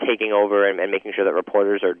 taking over and making sure that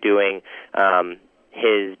reporters are doing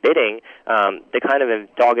his bidding, the kind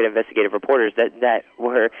of dogged investigative reporters that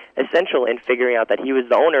were essential in figuring out that he was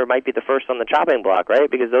the owner might be the first on the chopping block, right?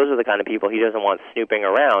 Because those are the kind of people he doesn't want snooping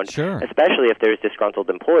around, especially if there's disgruntled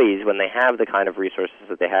employees when they have the kind of resources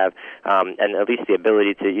that they have, and at least the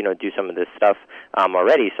ability to, do some of this stuff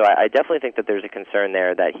already. So I definitely think that there's a concern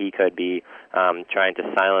there that he could be trying to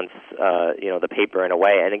silence, the paper in a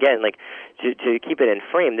way. And again, like to keep it in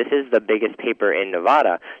frame, this is the biggest paper in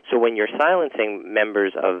Nevada. So when you're silencing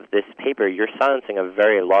members of this paper, you're silencing a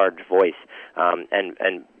very large voice, and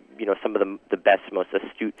some of the best, most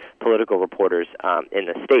astute political reporters in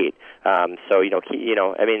the state. So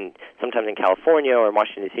I mean, sometimes in California or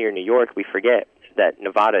Washington D.C. or New York, we forget that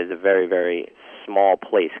Nevada is a very, very small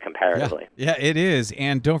place comparatively. Yeah, it is.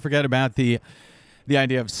 And don't forget about the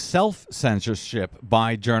idea of self-censorship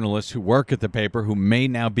by journalists who work at the paper, who may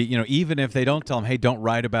now be, even if they don't tell them, hey, don't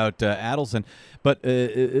write about Adelson, but,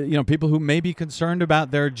 people who may be concerned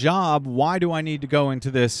about their job. Why do I need to go into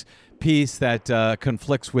this piece that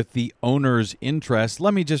conflicts with the owner's interest?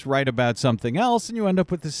 Let me just write about something else, and you end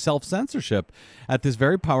up with this self-censorship at this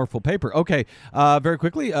very powerful paper. Okay, very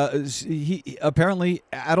quickly, apparently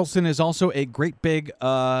Adelson is also a great big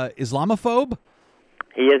Islamophobe.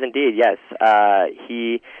 He is indeed, yes.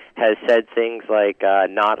 He has said things like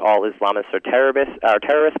not all Islamists are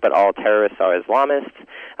terrorists, but all terrorists are Islamists.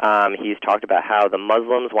 He's talked about how the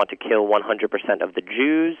Muslims want to kill 100% of the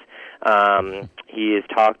Jews. He has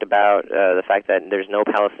talked about the fact that there's no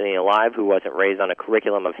Palestinian alive who wasn't raised on a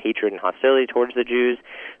curriculum of hatred and hostility towards the Jews.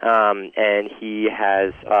 And he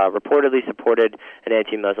has reportedly supported an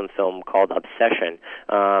anti-Muslim film called Obsession.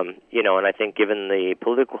 And I think given the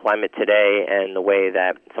political climate today and the way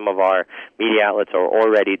that some of our media outlets are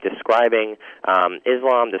already describing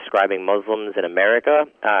Islam, describing Muslims in America,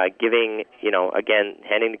 giving, again,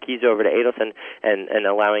 handing the keys over to Adelson and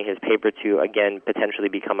allowing his paper to, again, potentially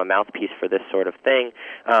become a mouthpiece for this sort of thing,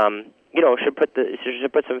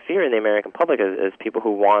 should put some fear in the American public as people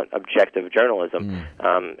who want objective journalism,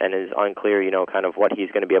 and is unclear, kind of what he's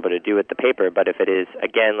going to be able to do with the paper. But if it is,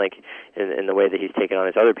 again, like in the way that he's taken on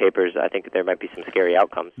his other papers, I think that there might be some scary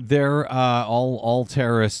outcomes. All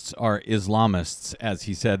terrorists are Islamists, as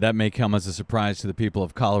he said. That may come as a surprise to the people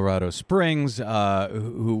of Colorado Springs,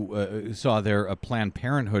 who saw their Planned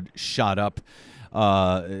Parenthood shot up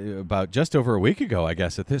about just over a week ago, I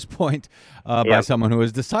guess, at this point, by someone who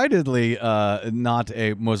is decidedly not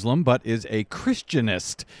a Muslim, but is a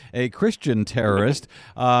Christianist, a Christian terrorist,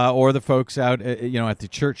 or the folks out, at the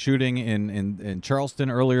church shooting in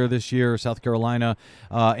Charleston earlier this year, South Carolina,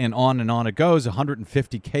 and on it goes.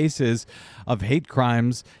 150 cases of hate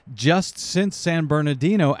crimes just since San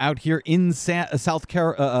Bernardino out here in Southern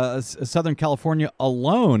California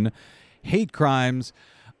alone. Hate crimes.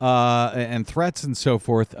 And threats and so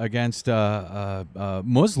forth against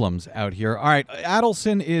Muslims out here. All right,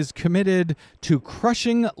 Adelson is committed to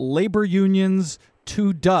crushing labor unions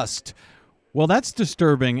to dust. Well, that's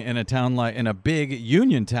disturbing in a big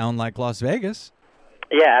union town like Las Vegas.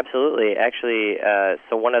 Yeah, absolutely. Actually,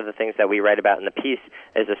 so one of the things that we write about in the piece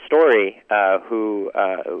is a story who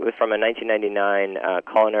was from a 1999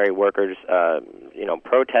 culinary workers,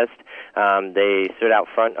 protest. They stood out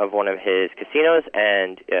front of one of his casinos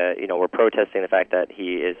and, were protesting the fact that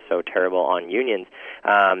he is so terrible on unions.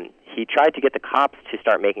 He tried to get the cops to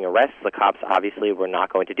start making arrests. The cops obviously were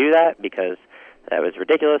not going to do that because that was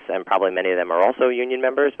ridiculous, and probably many of them are also union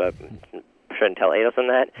members, but shouldn't tell Adelson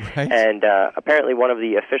that. Right. And apparently one of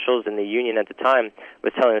the officials in the union at the time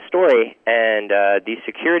was telling a story, and these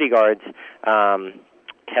security guards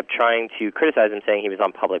kept trying to criticize him, saying he was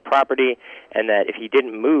on public property, and that if he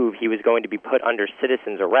didn't move, he was going to be put under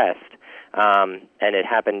citizen's arrest. And it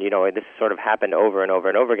happened, this sort of happened over and over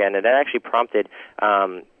and over again, and that actually prompted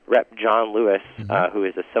Rep. John Lewis, who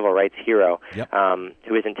is a civil rights hero,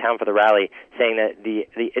 who was in town for the rally, saying that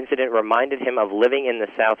the incident reminded him of living in the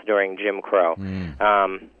South during Jim Crow.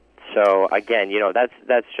 So again,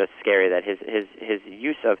 that's just scary that his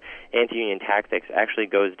use of anti-union tactics actually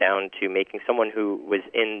goes down to making someone who was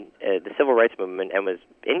in the civil rights movement and was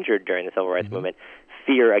injured during the civil rights movement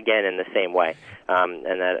fear again in the same way. And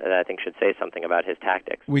that I think should say something about his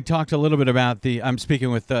tactics. We talked a little bit about I'm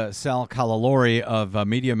speaking with Sal Colleluori of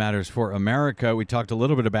Media Matters for America. We talked a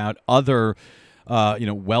little bit about other,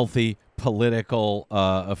 wealthy political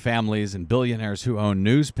families and billionaires who own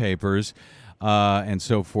newspapers and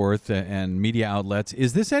so forth and media outlets.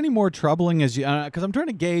 Is this any more troubling as you? Because I'm trying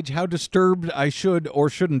to gauge how disturbed I should or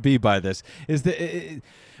shouldn't be by this.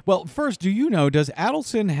 Well, first, does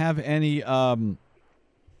Adelson have any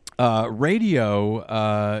radio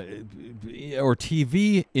or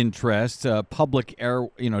TV interests, public air,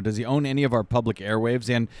 does he own any of our public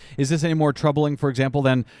airwaves? And is this any more troubling, for example,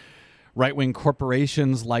 than right-wing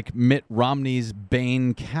corporations like Mitt Romney's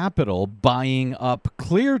Bain Capital buying up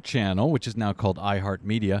Clear Channel, which is now called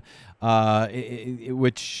iHeartMedia,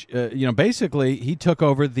 which, basically he took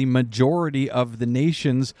over the majority of the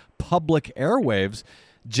nation's public airwaves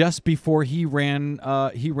just before he ran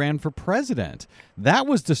for president. That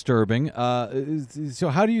was disturbing. So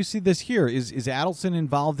how do you see this here? Is Adelson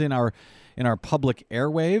involved in our public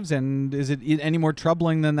airwaves, and is it any more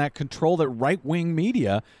troubling than that control that right-wing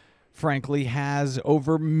media, frankly, has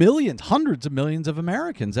over hundreds of millions of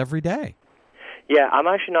Americans every day? Yeah, I'm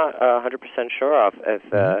actually not 100% sure if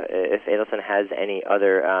Adelson has any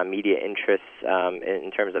other media interests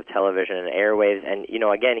in terms of television and airwaves. And,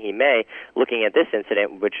 again, he may, looking at this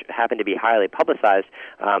incident, which happened to be highly publicized,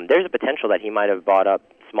 there's a potential that he might have bought up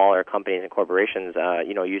smaller companies and corporations,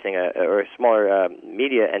 using or smaller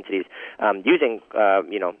media entities, using,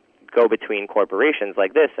 go-between corporations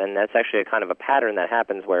like this, and that's actually a kind of a pattern that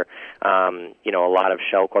happens where, a lot of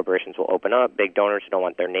shell corporations will open up. Big donors who don't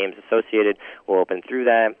want their names associated will open through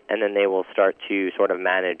that, and then they will start to sort of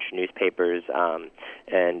manage newspapers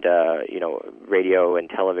and radio and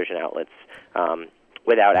television outlets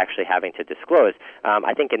without actually having to disclose.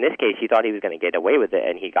 I think in this case, he thought he was going to get away with it,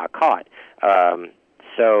 and he got caught.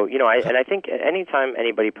 So, I think anytime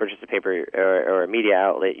anybody purchases a paper or a media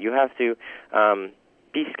outlet, you have to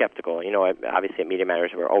be skeptical. Obviously at Media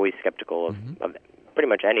Matters, we're always skeptical of pretty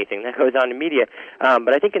much anything that goes on in media.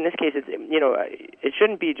 But I think in this case, it's it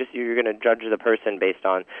shouldn't be just you're going to judge the person based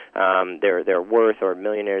on their worth or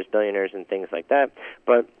millionaires, billionaires, and things like that.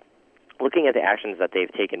 But looking at the actions that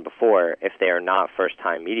they've taken before, if they are not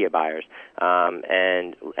first-time media buyers,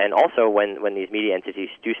 and also when these media entities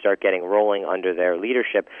do start getting rolling under their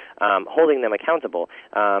leadership, holding them accountable.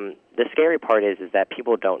 The scary part is that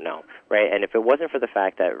people don't know, right? And if it wasn't for the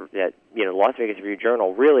fact that Las Vegas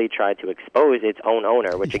Review-Journal really tried to expose its own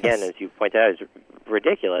owner, which again, as you pointed out, is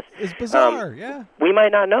ridiculous. It's bizarre, yeah. We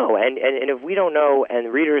might not know, and if we don't know,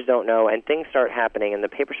 and readers don't know, and things start happening, and the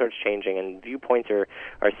paper starts changing, and viewpoints are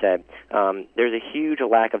said, there's a huge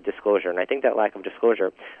lack of disclosure, and I think that lack of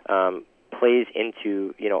disclosure plays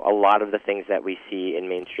into a lot of the things that we see in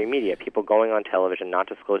mainstream media. People going on television, not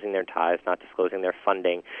disclosing their ties, not disclosing their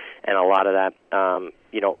funding, and a lot of that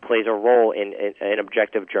plays a role in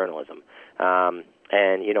objective journalism.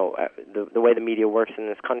 And the way the media works in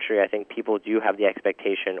this country, I think people do have the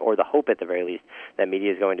expectation, or the hope at the very least, that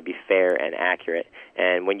media is going to be fair and accurate.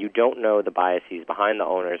 And when you don't know the biases behind the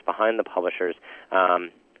owners, behind the publishers,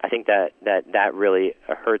 I think that really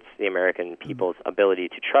hurts the American people's ability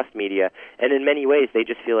to trust media, and in many ways they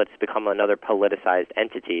just feel it's become another politicized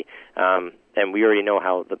entity. And we already know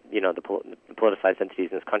how the politicized entities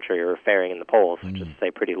in this country are faring in the polls, which is to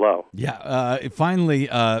say pretty low. Yeah. Finally,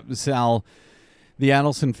 Sal, the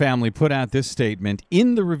Adelson family put out this statement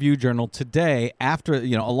in the Review-Journal today after,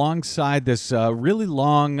 alongside this really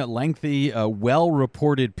long, lengthy,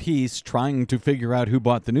 well-reported piece trying to figure out who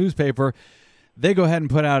bought the newspaper. They go ahead and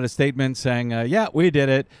put out a statement saying, yeah, we did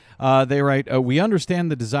it. They write, we understand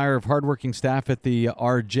the desire of hardworking staff at the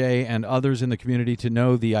RJ and others in the community to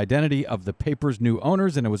know the identity of the paper's new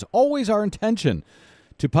owners, and it was always our intention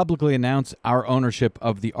to publicly announce our ownership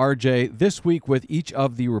of the RJ this week with each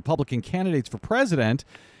of the Republican candidates for president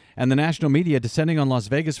and the national media descending on Las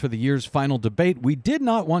Vegas for the year's final debate. We did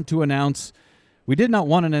not want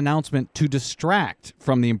an announcement to distract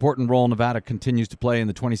from the important role Nevada continues to play in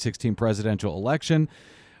the 2016 presidential election.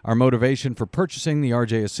 Our motivation for purchasing the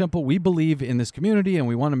RJ is simple. We believe in this community, and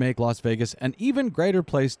we want to make Las Vegas an even greater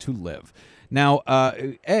place to live. Now,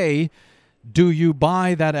 do you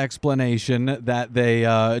buy that explanation that they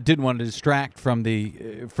didn't want to distract from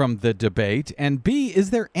the debate? And B, is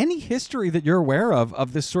there any history that you're aware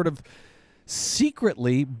of this sort of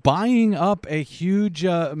secretly buying up a huge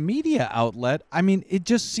media outlet? I mean, it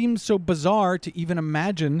just seems so bizarre to even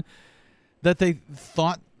imagine that they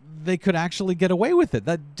thought they could actually get away with it.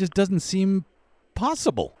 That just doesn't seem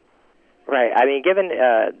possible. Right. I mean, given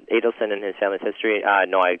Adelson and his family's history,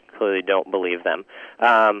 no, I clearly don't believe them.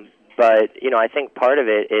 But, I think part of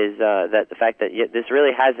it is that the fact that this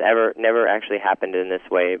really has never actually happened in this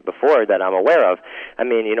way before that I'm aware of. I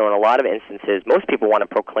mean, in a lot of instances, most people want to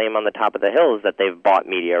proclaim on the top of the hills that they've bought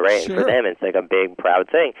media, right? Sure. And for them, it's like a big, proud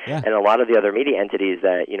thing. Yeah. And a lot of the other media entities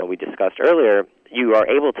that, we discussed earlier, you are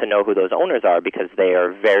able to know who those owners are because they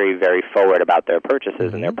are very, very forward about their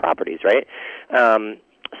purchases and their properties, right?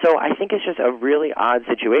 So I think it's just a really odd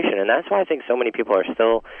situation, and that's why I think so many people are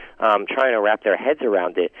still trying to wrap their heads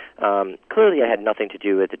around it. Clearly, it had nothing to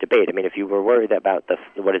do with the debate. I mean, if you were worried about the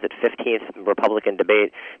 15th Republican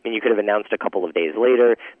debate, you could have announced a couple of days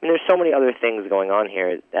later. There's so many other things going on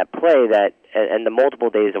here at play that, and the multiple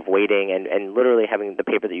days of waiting and literally having the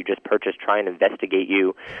paper that you just purchased try and investigate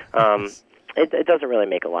you, it doesn't really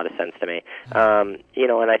make a lot of sense to me.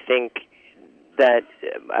 And I think that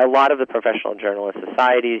a lot of the professional journalist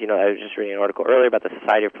societies, I was just reading an article earlier about the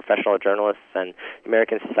Society of Professional Journalists and the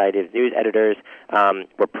American Society of News Editors,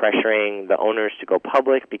 were pressuring the owners to go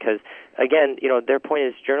public because, again, their point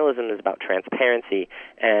is journalism is about transparency,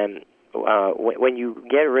 and when you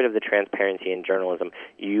get rid of the transparency in journalism,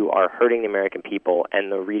 you are hurting the American people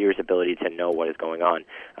and the reader's ability to know what is going on.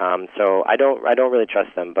 So I don't really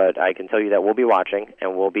trust them, but I can tell you that we'll be watching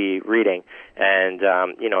and we'll be reading. And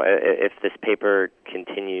if this paper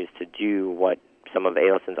continues to do what some of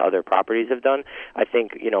Adelson's other properties have done, I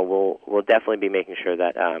think we'll definitely be making sure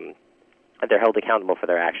that they're held accountable for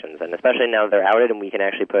their actions, and especially now they're outed and we can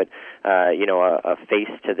actually put a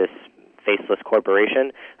face to this faceless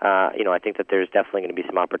corporation. I think that there's definitely going to be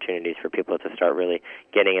some opportunities for people to start really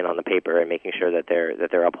getting in on the paper and making sure that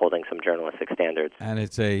they're upholding some journalistic standards. And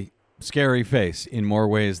it's a scary face in more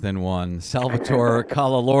ways than one. Salvatore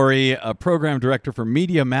Colleluori, a program director for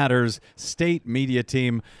Media Matters State Media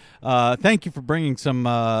Team. Thank you for bringing some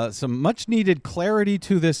much needed clarity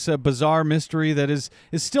to this bizarre mystery that is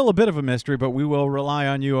still a bit of a mystery, but we will rely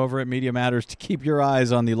on you over at Media Matters to keep your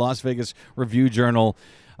eyes on the Las Vegas Review-Journal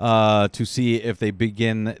to see if they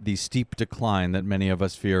begin the steep decline that many of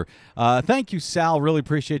us fear. Thank you, Sal. Really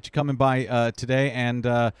appreciate you coming by today. And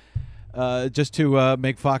just to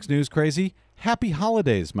make Fox News crazy, happy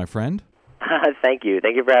holidays, my friend. Thank you.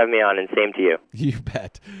 Thank you for having me on, and same to you. You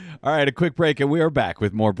bet. All right, a quick break, and we are back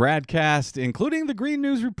with more BradCast, including the Green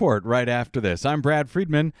News Report, right after this. I'm Brad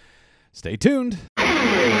Friedman. Stay tuned.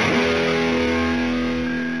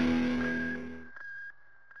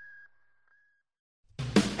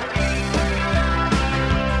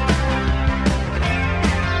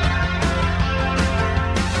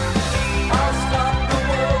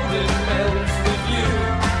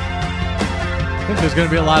 There's going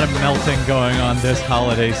to be a lot of melting going on this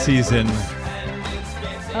holiday season.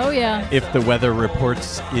 Oh, yeah. If the weather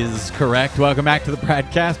reports is correct. Welcome back to the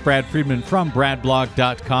BradCast. Brad Friedman from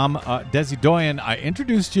BradBlog.com. Desi Doyen, I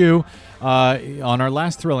introduced you on our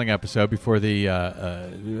last thrilling episode before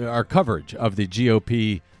our coverage of the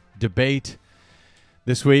GOP debate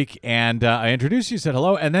this week, and I introduced you, said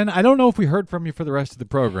hello, and then I don't know if we heard from you for the rest of the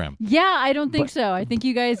program. Yeah, I don't think so. I think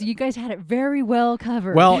you guys had it very well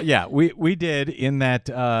covered. Well, yeah, we did in that,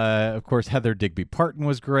 of course, Heather Digby Parton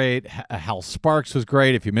was great. Hal Sparks was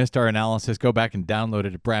great. If you missed our analysis, go back and download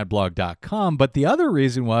it at bradblog.com. But the other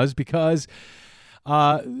reason was because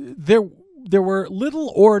there were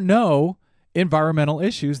little or no environmental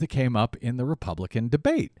issues that came up in the Republican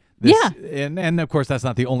debate. And of course, that's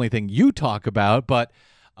not the only thing you talk about, but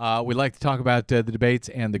we like to talk about the debates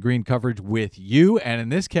and the green coverage with you. And in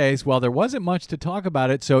this case, well, there wasn't much to talk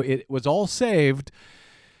about it, so it was all saved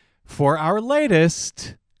for our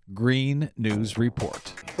latest Green News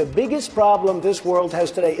Report. The biggest problem this world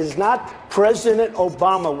has today is not President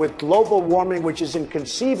Obama with global warming, which is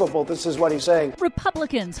inconceivable. This is what he's saying.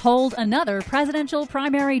 Republicans hold another presidential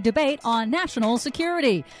primary debate on national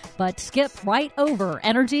security, but skip right over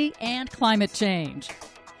energy and climate change.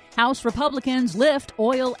 House Republicans lift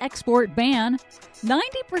oil export ban.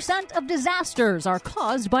 90% of disasters are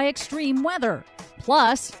caused by extreme weather.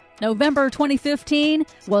 Plus, November 2015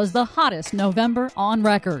 was the hottest November on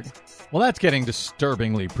record. Well, that's getting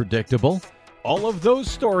disturbingly predictable. All of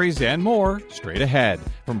those stories and more straight ahead.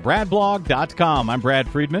 From BradBlog.com, I'm Brad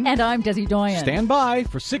Friedman. And I'm Desi Doyen. Stand by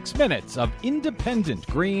for 6 minutes of independent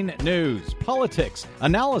green news, politics,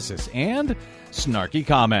 analysis, and snarky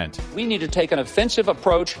comment. We need to take an offensive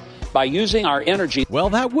approach by using our energy. Well,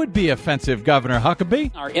 that would be offensive, Governor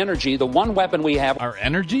Huckabee. Our energy, the one weapon we have. Our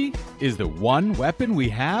energy is the one weapon we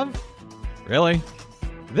have? Really?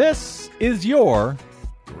 This is your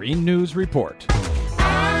Green News Report.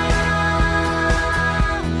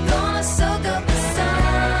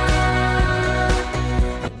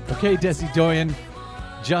 Okay, Desi Doyen,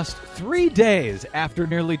 just 3 days after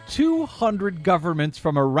nearly 200 governments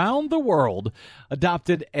from around the world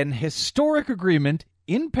adopted an historic agreement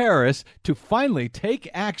in Paris to finally take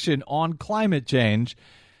action on climate change,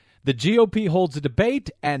 the GOP holds a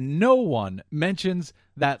debate and no one mentions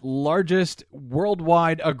that largest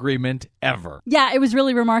worldwide agreement ever. Yeah, it was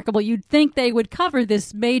really remarkable. You'd think they would cover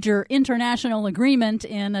this major international agreement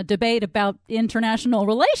in a debate about international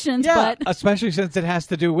relations, yeah, but especially since it has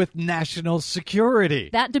to do with national security.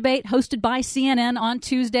 That debate, hosted by CNN on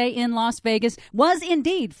Tuesday in Las Vegas, was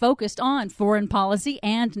indeed focused on foreign policy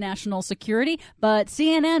and national security, but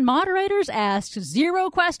CNN moderators asked 0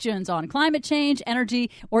 questions on climate change,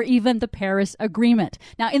 energy, or even the Paris Agreement.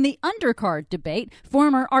 Now, in the undercard debate,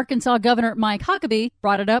 former Arkansas Governor Mike Huckabee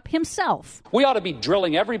brought it up himself. We ought to be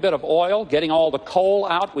drilling every bit of oil, getting all the coal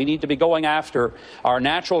out. We need to be going after our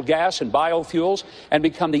natural gas and biofuels and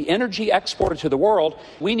become the energy exporter to the world.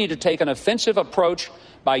 We need to take an offensive approach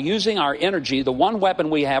by using our energy, the one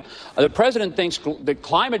weapon we have. The president thinks that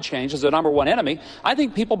climate change is the number one enemy. I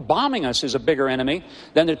think people bombing us is a bigger enemy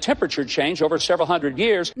than the temperature change over several hundred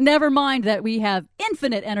years. Never mind that we have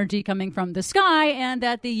infinite energy coming from the sky and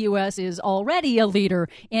that the U.S. is already a leader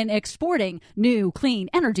in exporting new clean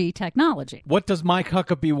energy technology. What does Mike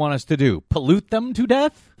Huckabee want us to do? Pollute them to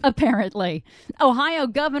death? Apparently. Ohio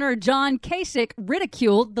Governor John Kasich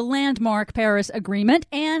ridiculed the landmark Paris Agreement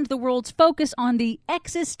and the world's focus on the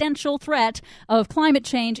existential threat of climate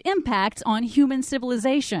change impacts on human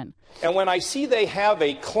civilization. And when I see they have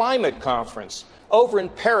a climate conference over in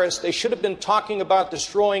Paris, they should have been talking about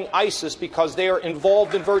destroying ISIS because they are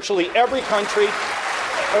involved in virtually every country,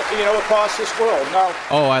 across this world. Now,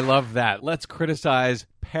 oh, I love that. Let's criticize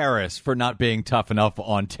Paris for not being tough enough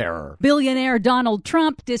on terror. Billionaire Donald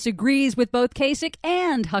Trump disagrees with both Kasich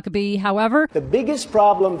and Huckabee, however. The biggest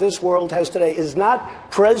problem this world has today is not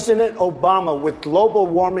President Obama with global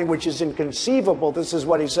warming, which is inconceivable. This is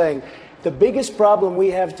what he's saying. The biggest problem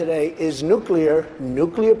we have today is nuclear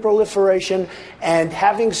proliferation, and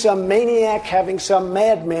having some maniac, having some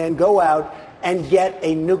madman go out and get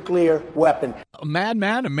a nuclear weapon. A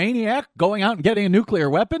madman, a maniac, going out and getting a nuclear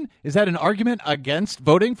weapon? Is that an argument against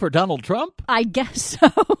voting for Donald Trump? I guess so.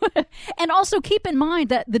 And also keep in mind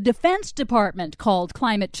that the Defense Department called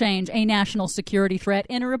climate change a national security threat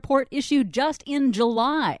in a report issued just in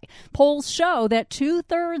July. Polls show that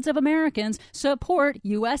 2/3 of Americans support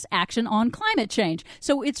U.S. action on climate change.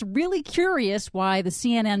 So it's really curious why the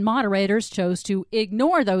CNN moderators chose to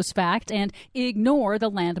ignore those facts and ignore the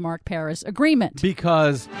landmark Paris Agreement.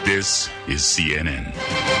 Because this is CNN.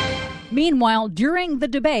 Meanwhile, during the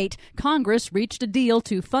debate, Congress reached a deal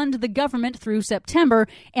to fund the government through September,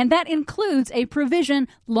 and that includes a provision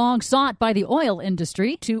long sought by the oil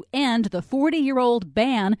industry to end the 40-year-old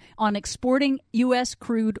ban on exporting U.S.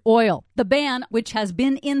 crude oil. The ban, which has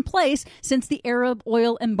been in place since the Arab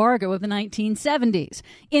oil embargo of the 1970s.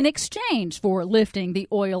 In exchange for lifting the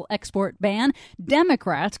oil export ban,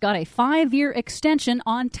 Democrats got a 5-year extension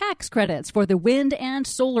on tax credits for the wind and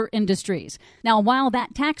solar industries. Now, while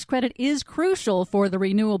that tax credit is crucial for the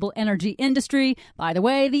renewable energy industry, by the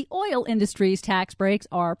way, the oil industry's tax breaks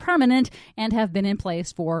are permanent and have been in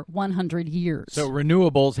place for 100 years. So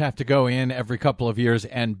renewables have to go in every couple of years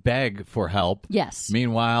and beg for help. Yes.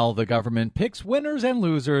 Meanwhile, the government picks winners and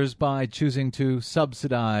losers by choosing to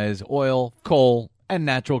subsidize oil, coal, and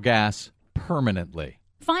natural gas permanently.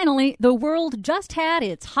 Finally, the world just had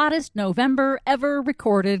its hottest November ever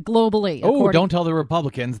recorded globally. Oh, don't tell the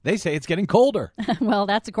Republicans. They say it's getting colder. Well,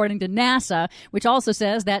 that's according to NASA, which also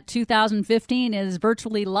says that 2015 is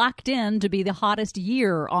virtually locked in to be the hottest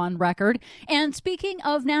year on record. And speaking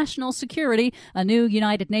of national security, a new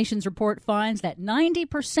United Nations report finds that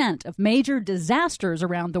 90% of major disasters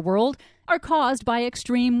around the world are caused by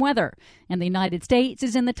extreme weather. And the United States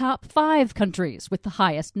is in the top 5 countries with the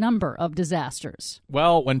highest number of disasters.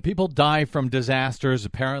 Well, when people die from disasters,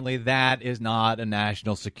 apparently that is not a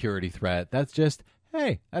national security threat. That's just,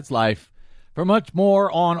 hey, that's life. For much more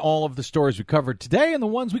on all of the stories we covered today and the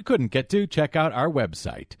ones we couldn't get to, check out our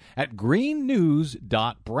website at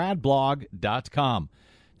greennews.bradblog.com.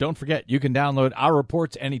 Don't forget, you can download our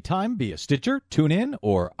reports anytime via Stitcher, TuneIn,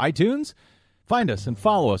 or iTunes. Find us and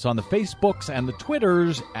follow us on the Facebooks and the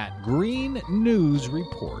Twitters at Green News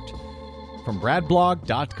Report. From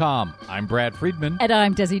BradBlog.com, I'm Brad Friedman. And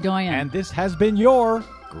I'm Desi Doyen. And this has been your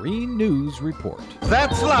Green News Report.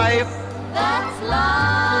 That's life. That's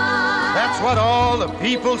life. That's what all the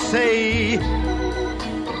people say.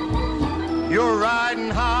 You're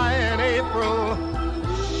riding high in April,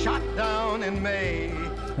 shot down in May.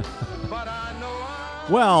 But I know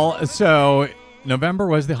Well, so November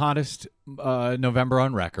was the hottest November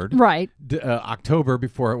on record. Right. October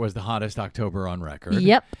before it was the hottest October on record.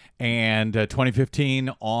 Yep. And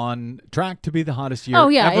 2015 on track to be the hottest year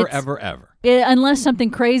ever. Unless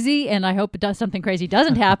something crazy, and I hope something crazy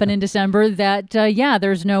doesn't happen in December, that,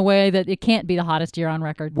 there's no way that it can't be the hottest year on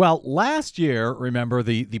record. Well, last year, remember,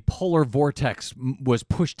 the polar vortex was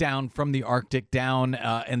pushed down from the Arctic down,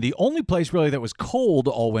 and the only place really that was cold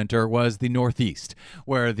all winter was the Northeast,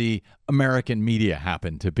 where the American media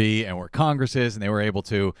happened to be and where Congress is, and they were able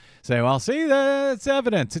to say, well, see, that's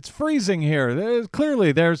evidence. It's freezing here.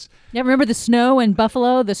 Clearly, there's... Yeah, remember the snow in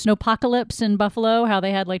Buffalo, the snowpocalypse in Buffalo, how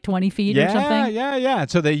they had like 20 feet or something? Yeah.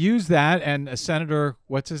 So they used that, and a senator,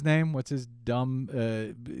 what's his name?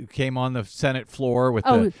 Came on the Senate floor with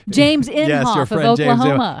James Inhofe of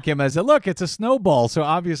Oklahoma. James came and said, look, it's a snowball. So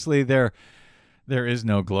obviously there is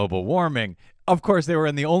no global warming. Of course, they were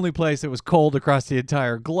in the only place that was cold across the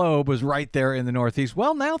entire globe, was right there in the Northeast.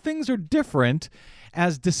 Well, now things are different,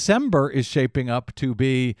 as December is shaping up to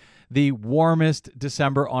be the warmest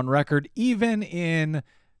December on record, even in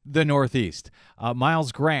the Northeast.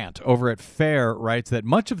 Miles Grant over at FAIR writes that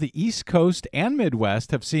much of the East Coast and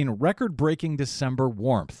Midwest have seen record-breaking December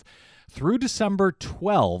warmth. Through December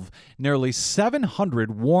 12, nearly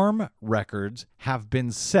 700 warm records have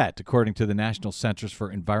been set, according to the National Centers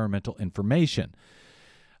for Environmental Information.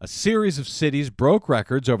 A series of cities broke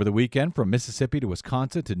records over the weekend, from Mississippi to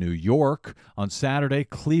Wisconsin to New York. On Saturday,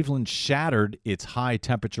 Cleveland shattered its high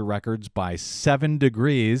temperature records by 7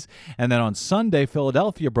 degrees. And then on Sunday,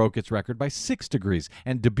 Philadelphia broke its record by 6 degrees.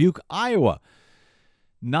 And Dubuque, Iowa,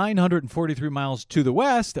 943 miles to the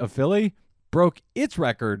west of Philly, broke its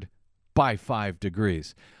record by 5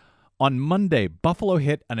 degrees. On Monday, Buffalo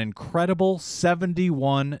hit an incredible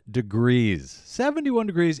 71 degrees. 71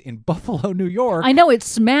 degrees in Buffalo, New York. I know, it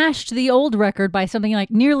smashed the old record by something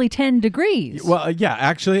like nearly 10 degrees. Well,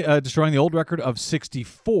 actually destroying the old record of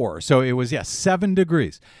 64. So it was, 7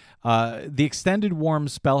 degrees. The extended warm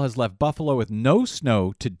spell has left Buffalo with no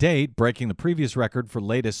snow to date, breaking the previous record for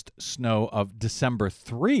latest snow of December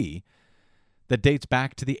 3. That dates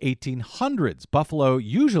back to the 1800s. Buffalo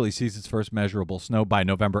usually sees its first measurable snow by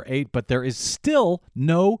November 8, but there is still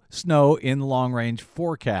no snow in the long-range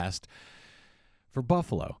forecast for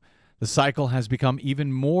Buffalo. The cycle has become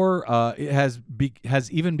even more, has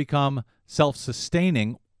even become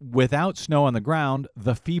self-sustaining. Without snow on the ground,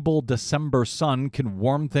 the feeble December sun can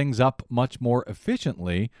warm things up much more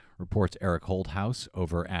efficiently, reports Eric Holthouse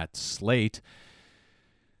over at Slate.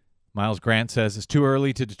 Miles Grant says it's too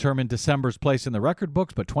early to determine December's place in the record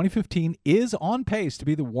books, but 2015 is on pace to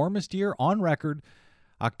be the warmest year on record.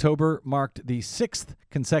 October marked the sixth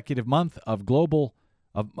consecutive month of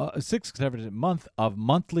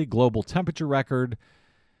monthly global temperature record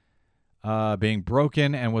being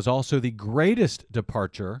broken, and was also the greatest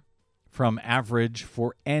departure from average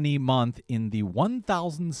for any month in the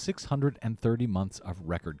 1,630 months of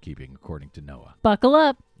record keeping, according to NOAA. Buckle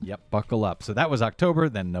up. Yep, buckle up. So that was October,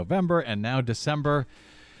 then November, and now December.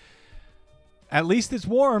 At least it's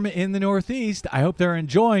warm in the Northeast. I hope they're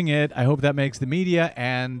enjoying it. I hope that makes the media.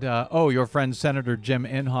 And, your friend Senator Jim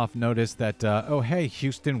Inhofe noticed that, hey,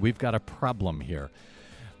 Houston, we've got a problem here.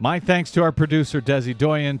 My thanks to our producer, Desi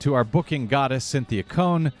Doyen, to our booking goddess, Cynthia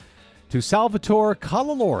Cohn, to Salvatore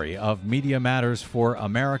Colleluori of Media Matters for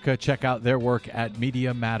America. Check out their work at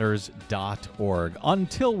MediaMatters.org.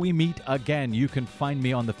 Until we meet again, you can find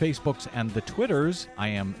me on the Facebooks and the Twitters. I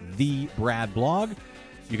am the Brad Blog.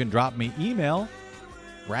 You can drop me email,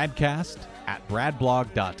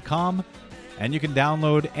 bradcast@bradblog.com. And you can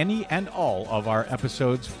download any and all of our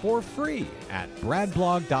episodes for free at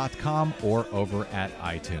bradblog.com or over at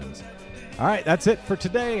iTunes. All right, that's it for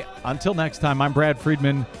today. Until next time, I'm Brad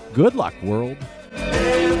Friedman. Good luck, world.